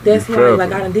know what that's like.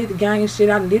 Like, I done did the gang and shit.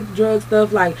 I done did the drug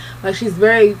stuff. Like she's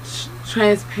very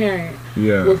transparent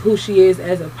Yeah. with who she is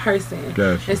as a person.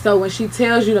 Gotcha. And so when she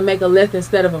tells you to make a left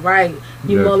instead of a right,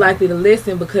 you're more Gotcha. likely to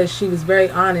listen because she was very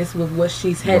honest with what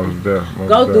she's had Most to def- most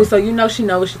go through. def. So you know she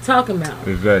knows what she's talking about.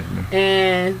 Exactly.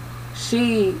 And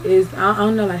she is, I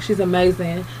don't know, like she's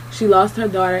amazing. She lost her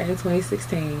daughter in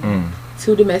 2016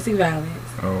 to domestic violence.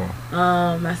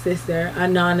 Oh. My sister,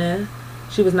 Anana,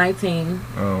 she was 19.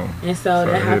 Oh. And so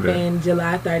Sorry that to hear that. happened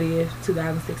July 30th,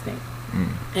 2016.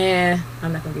 And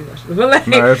I'm not gonna be emotional, but like,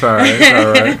 No, it's alright.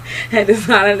 It's alright. had to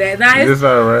swallow that. Nah, It's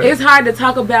alright. it's hard to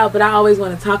talk about, but I always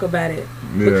want to talk about it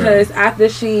Yeah. because after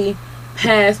she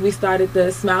passed, we started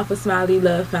the Smile for Smiley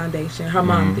Love Foundation. Her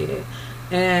mom did,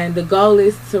 and the goal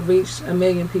is to reach 1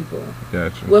 million people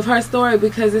Gotcha. with her story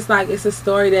because it's like it's a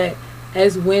story that,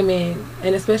 as women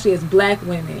and especially as Black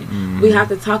women, we have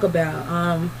to talk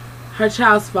about. Her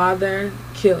child's father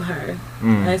killed her,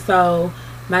 and so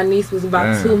my niece was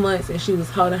about Damn. 2 months, and she was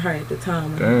holding her at the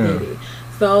time when Damn. he did it.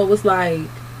 So it was like,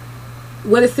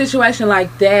 with a situation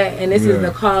like that, and this is Yeah.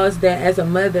 the cause that as a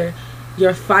mother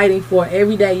you're fighting for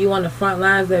every day. You on the front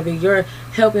lines of it. You're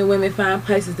helping women find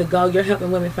places to go. You're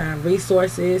helping women find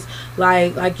resources.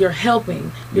 Like you're helping.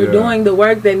 You're Yeah. doing the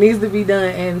work that needs to be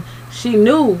done. And she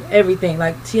knew everything.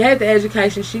 Like she had the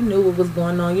education. She knew what was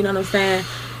going on. You know what I'm saying?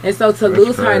 And so to That's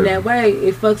lose her in crazy. that way,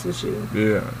 it fucks with you.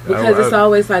 Yeah. Because it's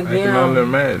always like, I can only damn.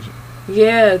 imagine.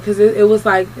 Yeah, because it was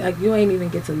like you ain't even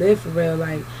get to live for real.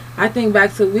 Like, I think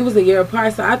back to, we was a year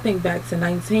apart, so I think back to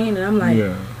 19, and I'm like,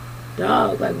 Yeah.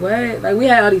 dog, like what? Like we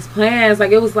had all these plans.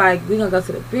 Like it was like, we gonna go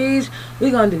to the beach,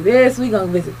 we gonna do this, we gonna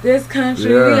visit this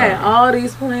country. Yeah. We had all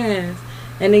these plans.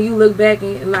 And then you look back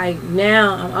and like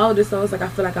now I'm older, so it's like I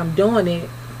feel like I'm doing it.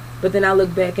 But then I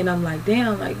look back and I'm like,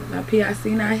 damn, like my PIC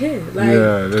not hit. Like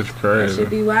Yeah, that's that crazy. should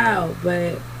be wild.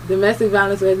 But domestic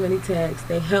violence with many tags.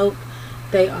 They help.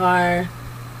 They are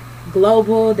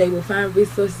global. They will find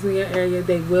resources in your area.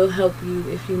 They will help you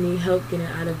if you need help getting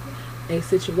out of a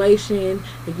situation.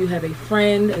 If you have a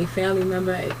friend, a family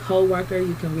member, a co-worker,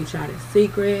 you can reach out in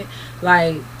secret.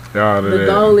 Like All of the that.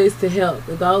 goal is to help.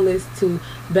 The goal is to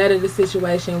better the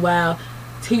situation while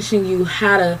teaching you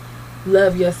how to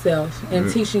love yourself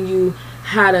and teaching you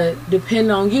how to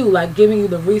depend on you, like giving you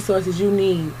the resources you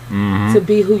need to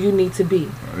be who you need to be,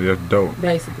 That's dope.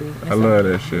 basically. I love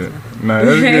that shit. Nah,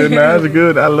 that's good. Nah, that's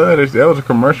good. I love this. That was a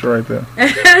commercial right there.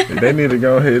 They need to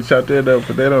go ahead and chop that up,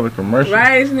 put that on the commercial.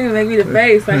 Right, you need to make me the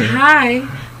face. Like, hi,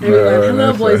 everyone. Hello,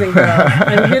 that's boys right. and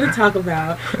girls. I'm here to talk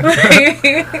about.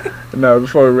 Now,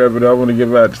 before we wrap it up, I want to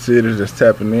give out the cities that's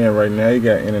tapping in right now. You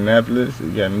got Indianapolis,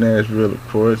 you got Nashville, of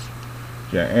course.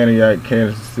 You got Antioch,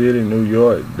 Kansas City, New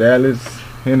York, Dallas,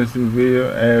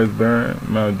 Hendersonville, Asbury,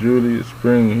 Mount Juliet,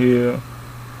 Spring Hill,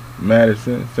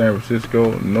 Madison, San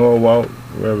Francisco, Norwalk,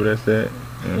 wherever that's at,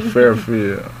 and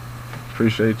Fairfield.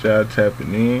 Appreciate y'all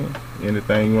tapping in.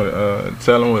 Anything you want to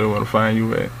tell them where they want to find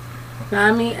you at?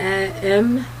 Find me at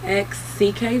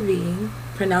MXCKV,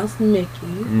 pronounced Mickey,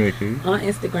 Mickey. on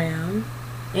Instagram.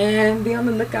 And be on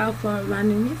the lookout for my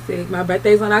new music. My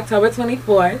birthday's on October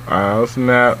 24th. Oh,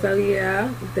 snap. So yeah,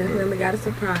 definitely got a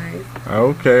surprise.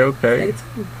 Okay, okay. Stay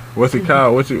tuned. What's it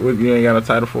called? What you ain't got a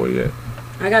title for yet?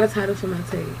 I got a title for my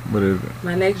tape. What is it?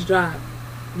 My next drop,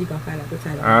 you gonna find out the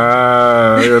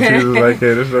title. Your teasers like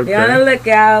that. It's okay. Be on the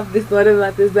lookout. This what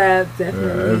about this up. that's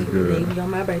Definitely. good. Maybe on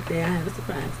my birthday I have a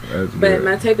surprise. That's But good.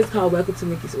 my tape is called Welcome to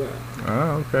Mickey's World.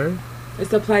 Oh, okay.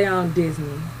 It's a play on Disney.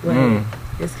 But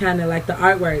it's kind of like the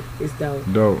artwork is dope.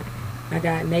 Dope. I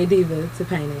got Nadiva to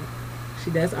paint it.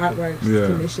 She does artwork, Yeah.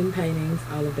 commission paintings,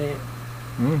 all of that.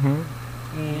 Mm-hmm.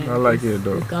 And I like it's- it,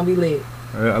 though. It's gonna be lit.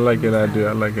 I like that idea.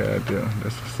 I like that idea.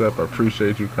 That's what's up. I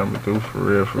appreciate you coming through for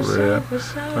real, for real. For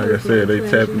sure. Like I It's said, my they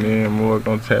pleasure. tapping in. More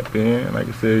gonna tap in. Like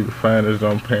I said, you can find us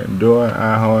on Pandora,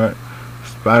 iHeart,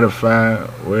 Spotify,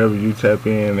 wherever you tap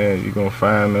in at, you gonna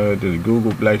find us. Just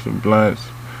Google Blacks and Blunts.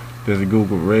 Just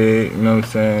Google Red. You know what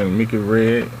I'm saying? Mickey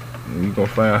Red. And you gonna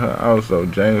find her also.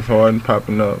 James Harden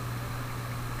popping up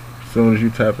as soon as you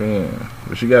tap in.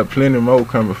 But she got plenty more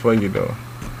coming for you though.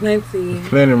 Plenty.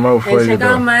 Plenty more for And you check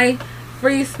out though. my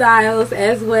freestyles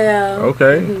as well.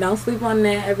 Okay. Don't sleep on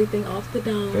that. Everything off the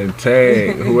dome. And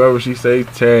tag whoever she say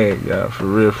tag, y'all, for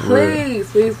real, for real.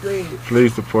 Please, please, please.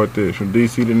 Please support this from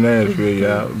DC to Nashville,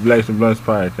 y'all. Blacks and Blunts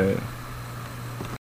podcast.